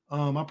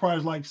 I probably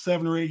was like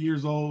 7 or 8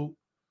 years old.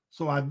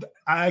 So I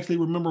actually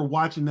remember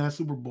watching that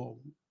Super Bowl.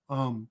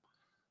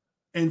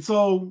 And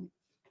so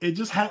it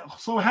just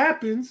so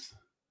happens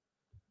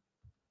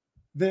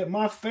that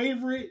my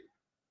favorite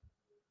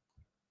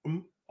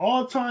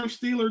all-time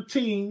Steeler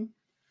team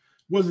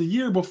was a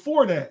year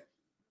before that,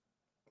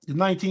 the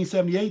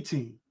 1978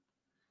 team,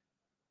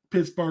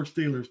 Pittsburgh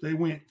Steelers. They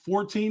went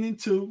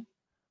 14-2.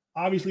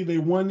 Obviously, they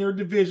won their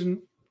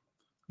division,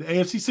 the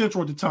AFC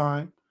Central at the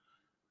time.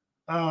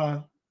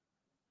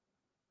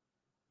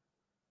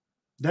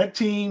 That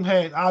team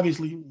had,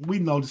 obviously, we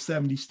know the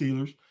 70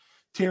 Steelers,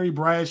 Terry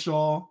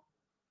Bradshaw,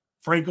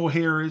 Franco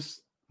Harris,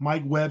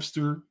 Mike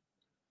Webster,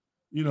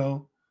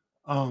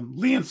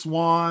 Lynn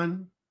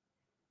Swann,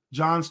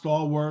 John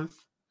Stallworth.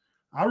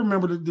 I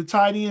remember the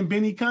tight end,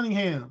 Benny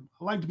Cunningham.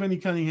 I liked Benny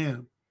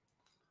Cunningham.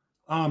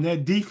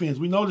 That defense,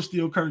 we know the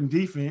Steel Curtain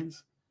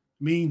defense.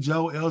 Mean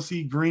Joe,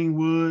 L.C.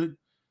 Greenwood,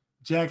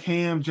 Jack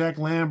Ham, Jack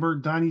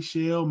Lambert, Donnie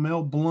Shell,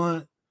 Mel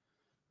Blount.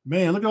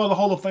 Man, look at all the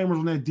Hall of Famers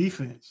on that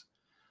defense.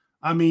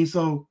 I mean,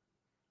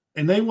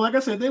 and they, like I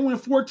said, they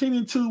went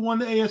 14-2, won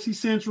the AFC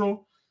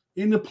Central.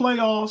 In the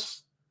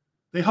playoffs,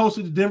 they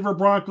hosted the Denver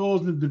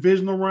Broncos in the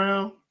divisional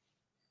round.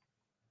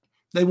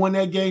 They won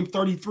that game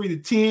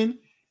 33-10.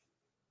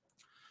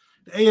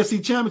 The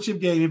AFC Championship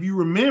game, if you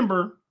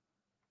remember,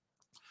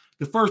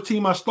 the first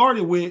team I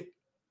started with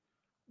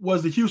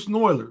was the Houston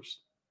Oilers,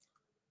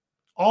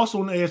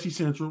 also in the AFC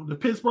Central. The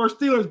Pittsburgh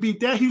Steelers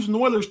beat that Houston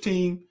Oilers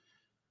team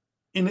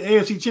in the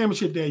AFC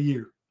Championship that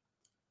year.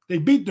 They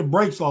beat the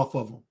brakes off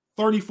of them,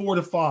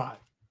 34-5.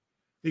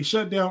 They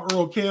shut down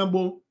Earl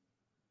Campbell.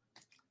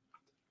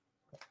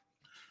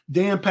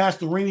 Dan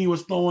Pastorini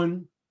was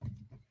throwing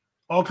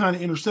all kind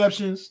of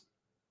interceptions.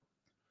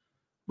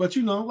 But,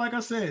 like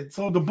I said,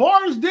 so the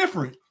bar is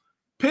different.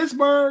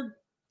 Pittsburgh,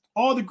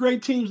 all the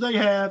great teams they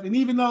have, and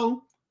even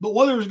though the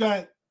Oilers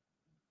got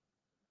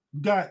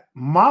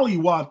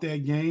mollywopped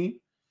that game,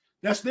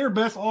 that's their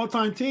best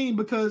all-time team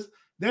because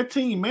that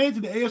team made it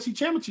to the AFC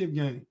Championship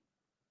game.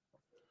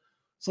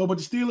 So, but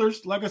the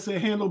Steelers, like I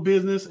said, handled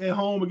business at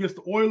home against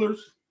the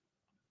Oilers.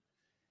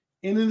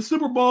 And in the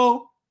Super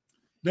Bowl,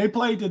 they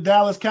played the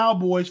Dallas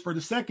Cowboys for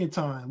the second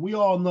time. We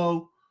all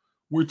know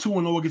we're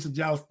 2-0 against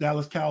the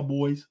Dallas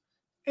Cowboys.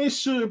 It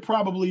should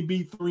probably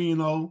be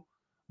 3-0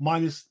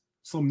 minus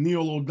some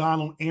Neil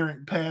O'Donnell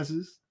errant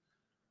passes,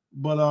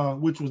 but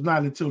which was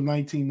not until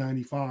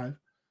 1995,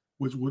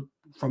 which would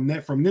from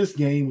this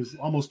game was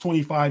almost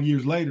 25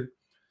 years later.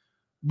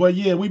 But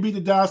yeah, we beat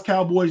the Dallas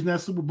Cowboys in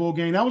that Super Bowl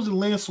game. That was the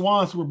Lynn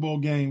Swann Super Bowl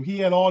game. He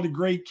had all the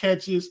great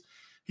catches.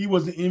 He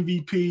was the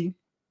MVP.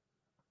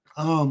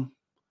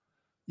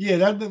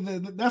 Yeah,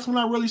 that's when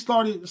I really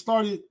started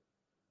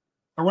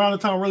around the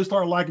time I really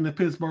started liking the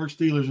Pittsburgh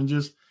Steelers and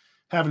just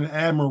having an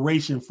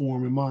admiration for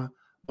them. And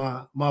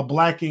my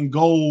black and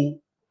gold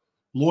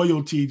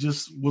loyalty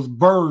just was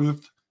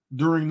birthed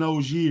during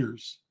those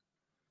years.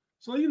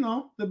 So,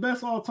 the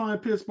best all-time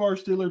Pittsburgh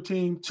Steelers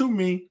team to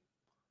me,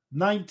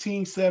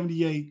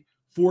 1978,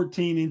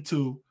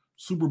 14-2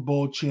 Super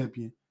Bowl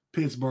champion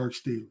Pittsburgh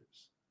Steelers.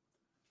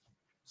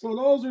 So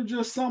those are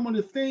just some of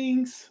the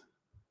things.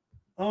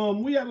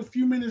 We have a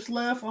few minutes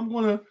left. I'm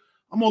gonna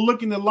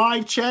look in the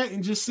live chat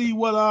and just see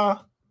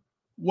what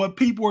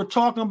people are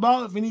talking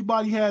about. If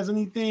anybody has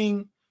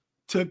anything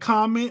to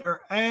comment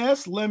or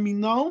ask, let me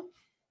know.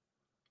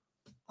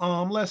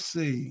 Let's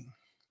see.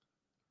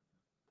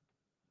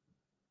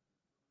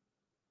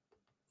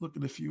 Look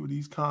at a few of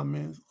these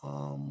comments.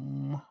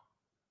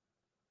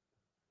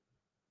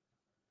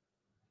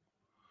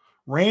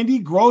 Randy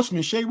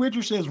Grossman. Shay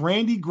Richards says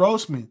Randy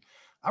Grossman.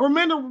 I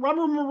remember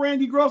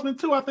Randy Grossman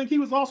too. I think he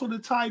was also the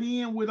tight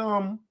end with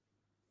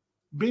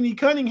Benny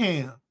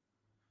Cunningham.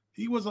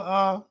 He was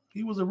a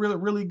really,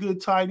 really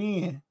good tight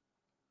end.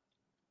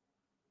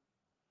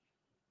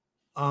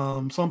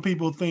 Some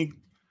people think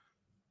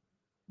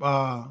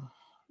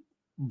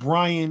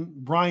Brian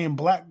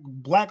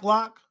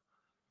Blacklock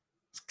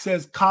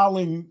says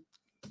Colin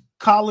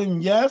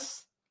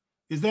yes.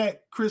 Is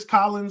that Chris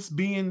Collins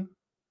being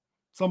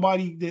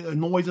somebody that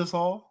annoys us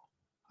all?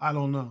 I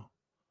don't know.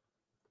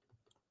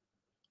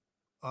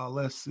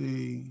 Let's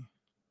see.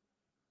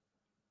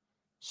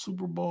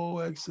 Super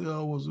Bowl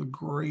XL was a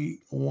great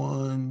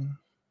one.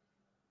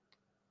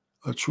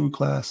 A true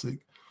classic.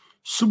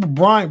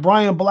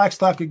 Brian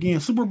Blackstock again.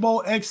 Super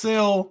Bowl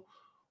XL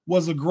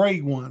was a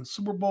great one.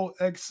 Super Bowl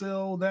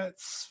XL,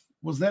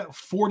 was that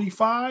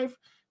 45?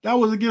 That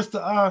was against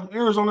the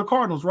Arizona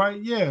Cardinals,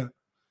 right? Yeah.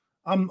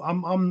 I'm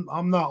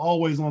not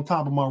always on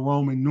top of my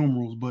Roman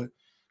numerals, but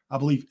I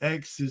believe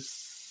X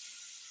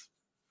is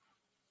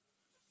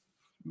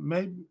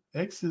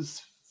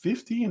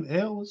 50 and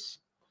L is,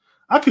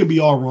 I could be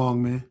all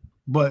wrong, man.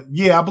 But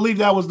yeah, I believe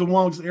that was the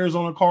one with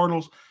Arizona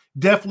Cardinals.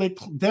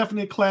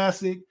 Definite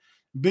classic.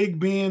 Big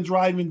Ben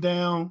driving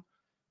down,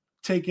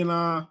 taking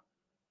that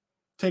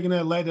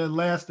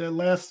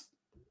last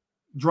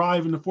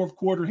drive in the fourth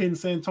quarter, hitting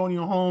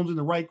Santonio Holmes in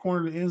the right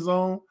corner of the end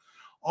zone.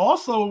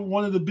 Also,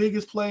 one of the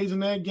biggest plays in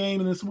that game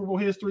in the Super Bowl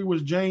history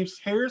was James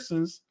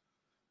Harrison's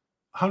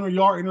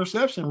 100-yard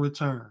interception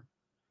return.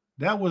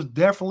 That was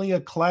definitely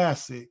a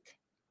classic.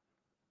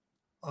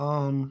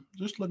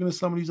 Just looking at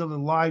some of these other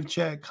live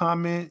chat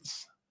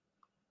comments.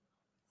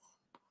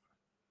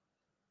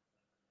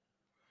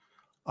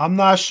 I'm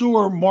not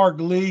sure, Mark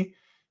Lee.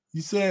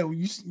 You said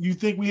you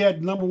think we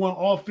had number one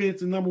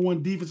offense and number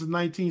one defense in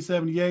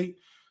 1978.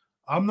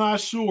 I'm not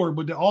sure,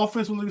 but the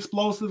offense was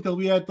explosive because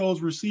we had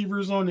those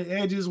receivers on the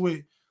edges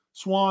with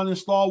Swan and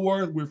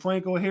Stallworth, with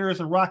Franco Harris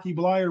and Rocky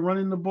Bleier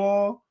running the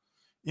ball.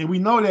 And we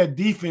know that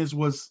defense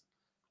was,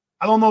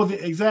 I don't know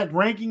the exact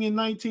ranking in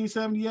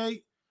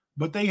 1978,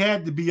 but they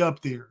had to be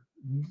up there.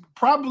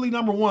 Probably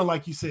number one,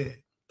 like you said.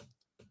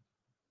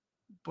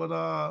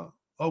 But,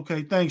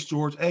 okay, thanks,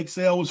 George.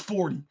 XL was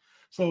 40.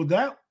 So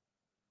that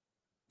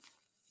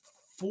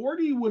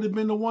 40 would have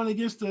been the one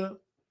against the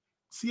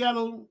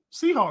Seattle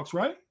Seahawks,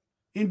 right?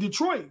 In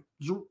Detroit.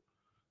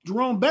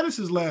 Jerome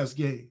Bettis' last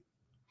game.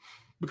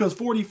 Because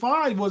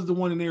 45 was the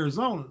one in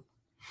Arizona.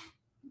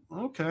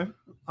 Okay.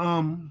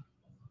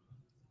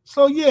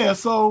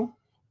 So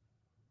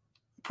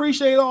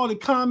appreciate all the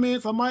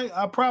comments.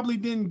 I probably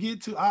didn't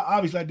get to,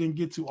 obviously I didn't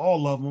get to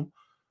all of them,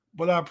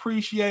 but I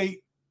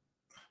appreciate.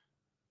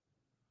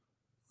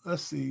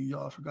 Let's see,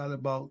 y'all forgot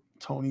about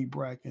Tony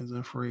Brackens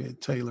and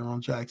Fred Taylor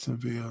on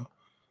Jacksonville.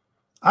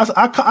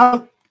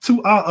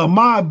 To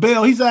Ahmad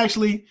Bell, he's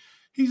actually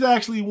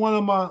one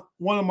of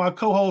my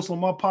co-hosts on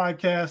my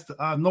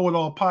podcast, Know It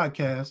All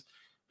Podcast.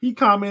 He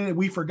commented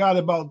we forgot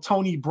about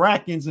Tony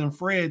Brackens and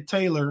Fred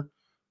Taylor.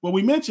 Well,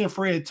 we mentioned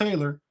Fred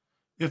Taylor.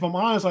 If I'm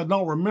honest, I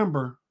don't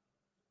remember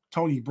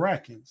Tony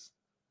Brackens,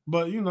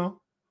 but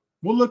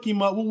we'll look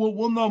him up.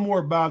 We'll know more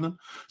about him.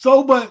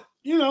 So, but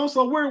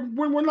so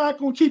we're not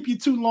going to keep you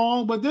too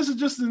long. But this is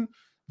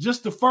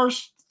just the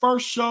first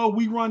show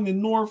we run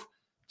in North.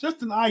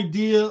 Just an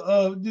idea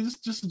of this,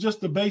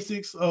 just the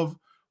basics of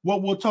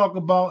what we'll talk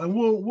about, and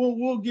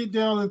we'll get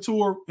down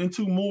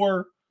into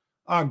more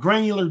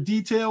granular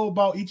detail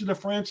about each of the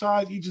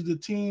franchise, each of the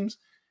teams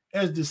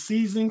as the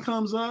season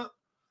comes up.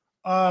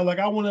 Like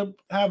I want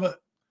to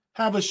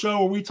have a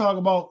show where we talk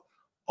about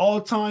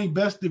all-time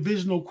best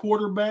divisional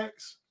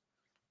quarterbacks.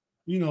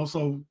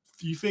 So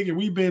you figure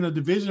we've been in a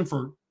division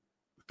for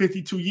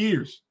 52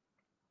 years.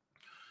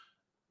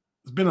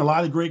 There's been a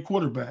lot of great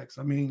quarterbacks.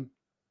 I mean,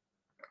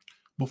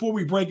 before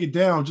we break it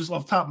down, just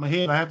off the top of my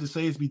head, I have to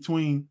say it's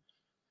between,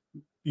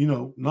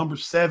 number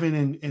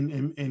 7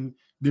 and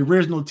the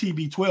original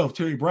TB12,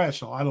 Terry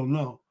Bradshaw. I don't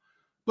know.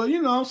 But,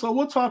 so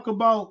we'll talk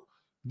about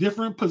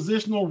different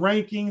positional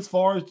rankings as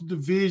far as the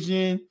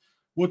division.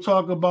 We'll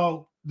talk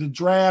about the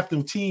draft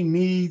and team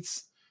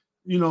needs,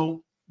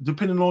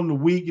 depending on the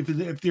week,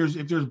 if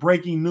there's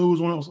breaking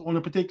news on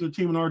a particular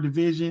team in our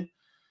division,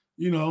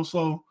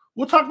 so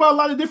we'll talk about a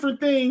lot of different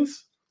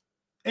things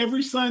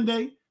every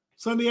Sunday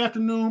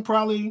afternoon,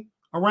 probably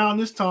around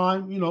this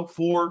time,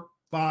 4,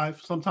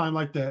 5, sometime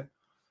like that.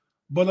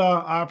 But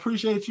I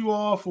appreciate you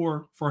all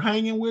for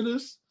hanging with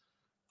us.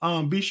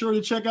 Be sure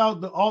to check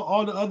out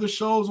all the other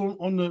shows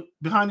on the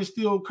Behind the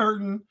Steel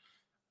Curtain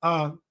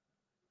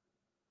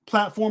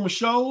platform of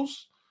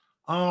shows.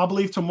 I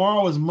believe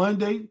tomorrow is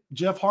Monday.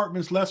 Jeff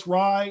Hartman's Let's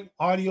Ride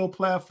audio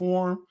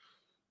platform.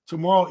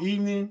 Tomorrow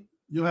evening,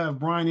 you'll have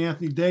Brian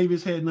Anthony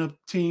Davis heading up the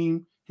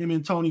team, him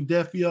and Tony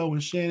Defio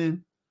and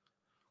Shannon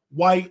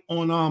White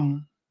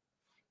on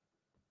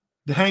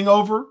The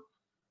Hangover.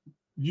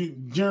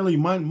 Generally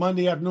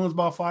Monday afternoons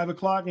about 5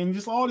 o'clock, and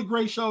just all the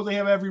great shows they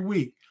have every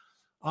week.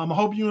 I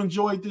hope you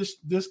enjoyed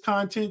this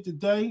content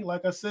today.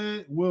 Like I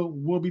said,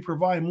 we'll be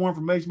providing more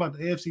information about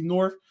the AFC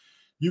North.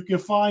 You can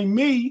find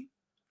me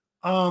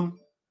on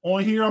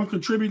here. I'm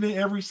contributing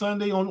every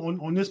Sunday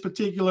on this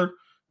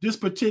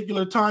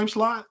particular time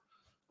slot.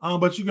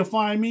 But you can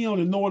find me on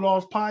the Know It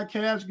Alls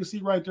podcast. You can see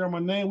right there my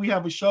name. We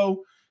have a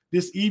show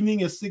this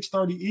evening at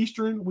 6:30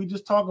 Eastern. We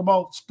just talk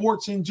about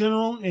sports in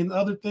general and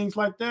other things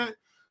like that.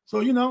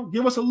 So,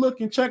 give us a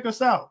look and check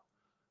us out.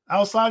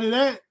 Outside of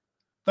that,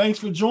 thanks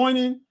for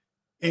joining,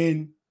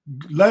 and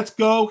let's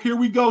go. Here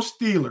we go,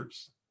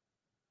 Steelers.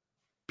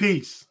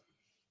 Peace.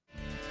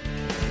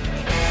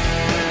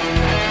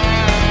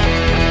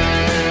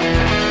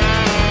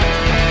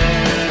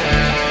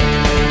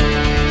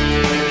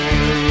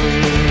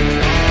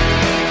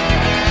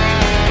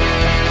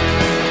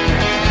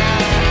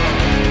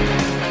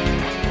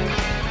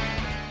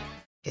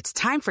 It's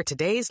time for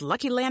today's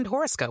Lucky Land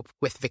horoscope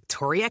with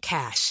Victoria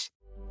Cash.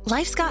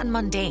 Life's gotten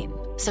mundane,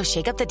 so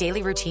shake up the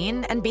daily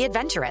routine and be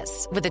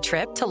adventurous with a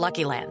trip to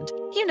Lucky Land.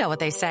 You know what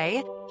they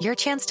say, your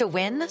chance to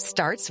win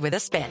starts with a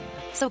spin.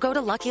 So go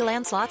to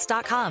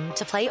LuckyLandSlots.com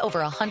to play over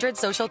 100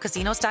 social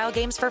casino-style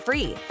games for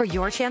free for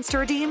your chance to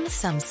redeem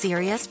some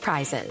serious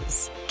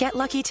prizes. Get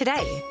lucky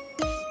today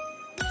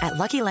at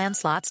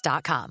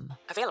LuckyLandSlots.com.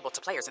 Available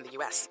to players in the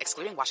U.S.,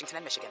 excluding Washington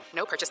and Michigan.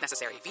 No purchase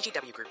necessary.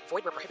 VGW Group.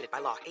 Void where prohibited by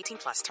law.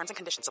 18+. Terms and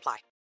conditions apply.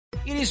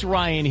 It is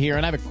Ryan here,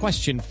 and I have a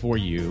question for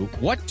you.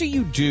 What do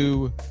you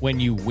do when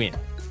you win?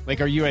 Like,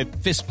 are you a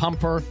fist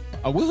pumper,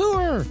 a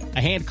woo-hooer,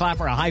 a hand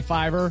clapper, a high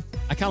fiver?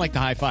 I kind of like the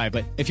high five,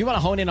 but if you want to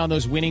hone in on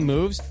those winning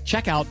moves,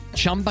 check out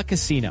Chumba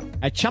Casino.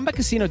 At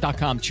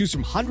ChumbaCasino.com, choose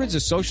from hundreds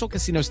of social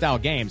casino-style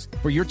games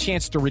for your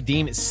chance to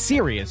redeem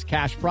serious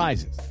cash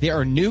prizes. There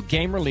are new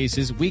game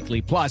releases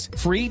weekly, plus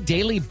free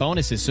daily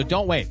bonuses, so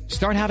don't wait.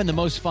 Start having the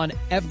most fun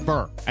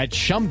ever at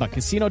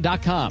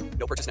ChumbaCasino.com.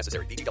 No purchase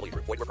necessary. VGW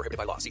Group. Void where prohibited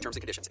by law. See terms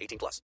and conditions.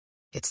 18+.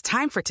 It's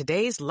time for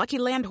today's Lucky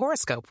Land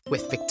horoscope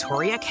with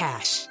Victoria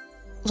Cash.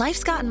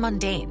 Life's gotten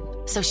mundane,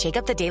 so shake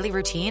up the daily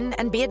routine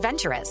and be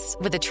adventurous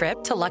with a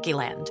trip to Lucky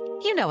Land.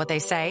 You know what they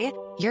say,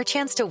 your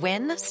chance to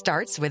win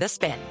starts with a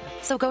spin.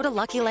 So go to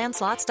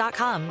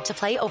LuckyLandSlots.com to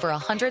play over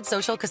 100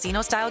 social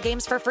casino-style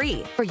games for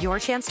free for your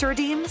chance to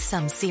redeem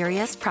some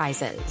serious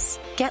prizes.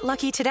 Get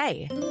lucky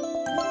today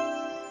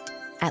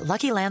at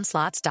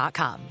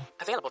LuckyLandSlots.com.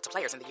 Available to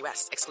players in the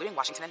U.S., excluding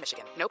Washington and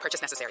Michigan. No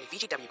purchase necessary.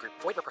 VGW Group.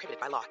 Void where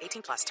prohibited by law.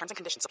 18+. Terms and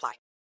conditions apply.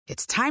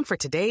 It's time for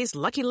today's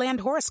Lucky Land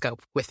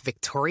horoscope with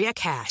Victoria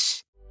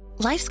Cash.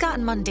 Life's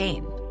gotten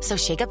mundane, so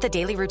shake up the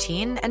daily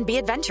routine and be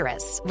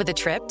adventurous with a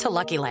trip to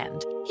Lucky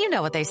Land. You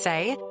know what they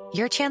say,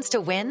 your chance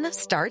to win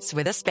starts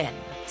with a spin.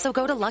 So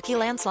go to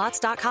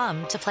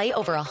LuckyLandSlots.com to play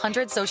over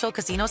 100 social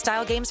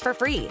casino-style games for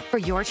free for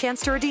your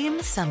chance to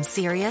redeem some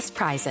serious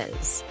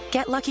prizes.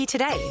 Get lucky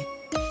today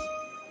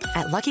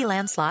at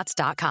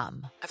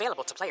LuckyLandSlots.com.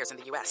 Available to players in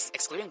the U.S.,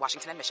 excluding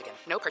Washington and Michigan.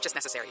 No purchase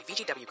necessary.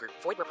 VGW Group.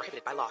 Void where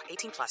prohibited by law.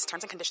 18+.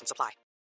 Terms and conditions apply.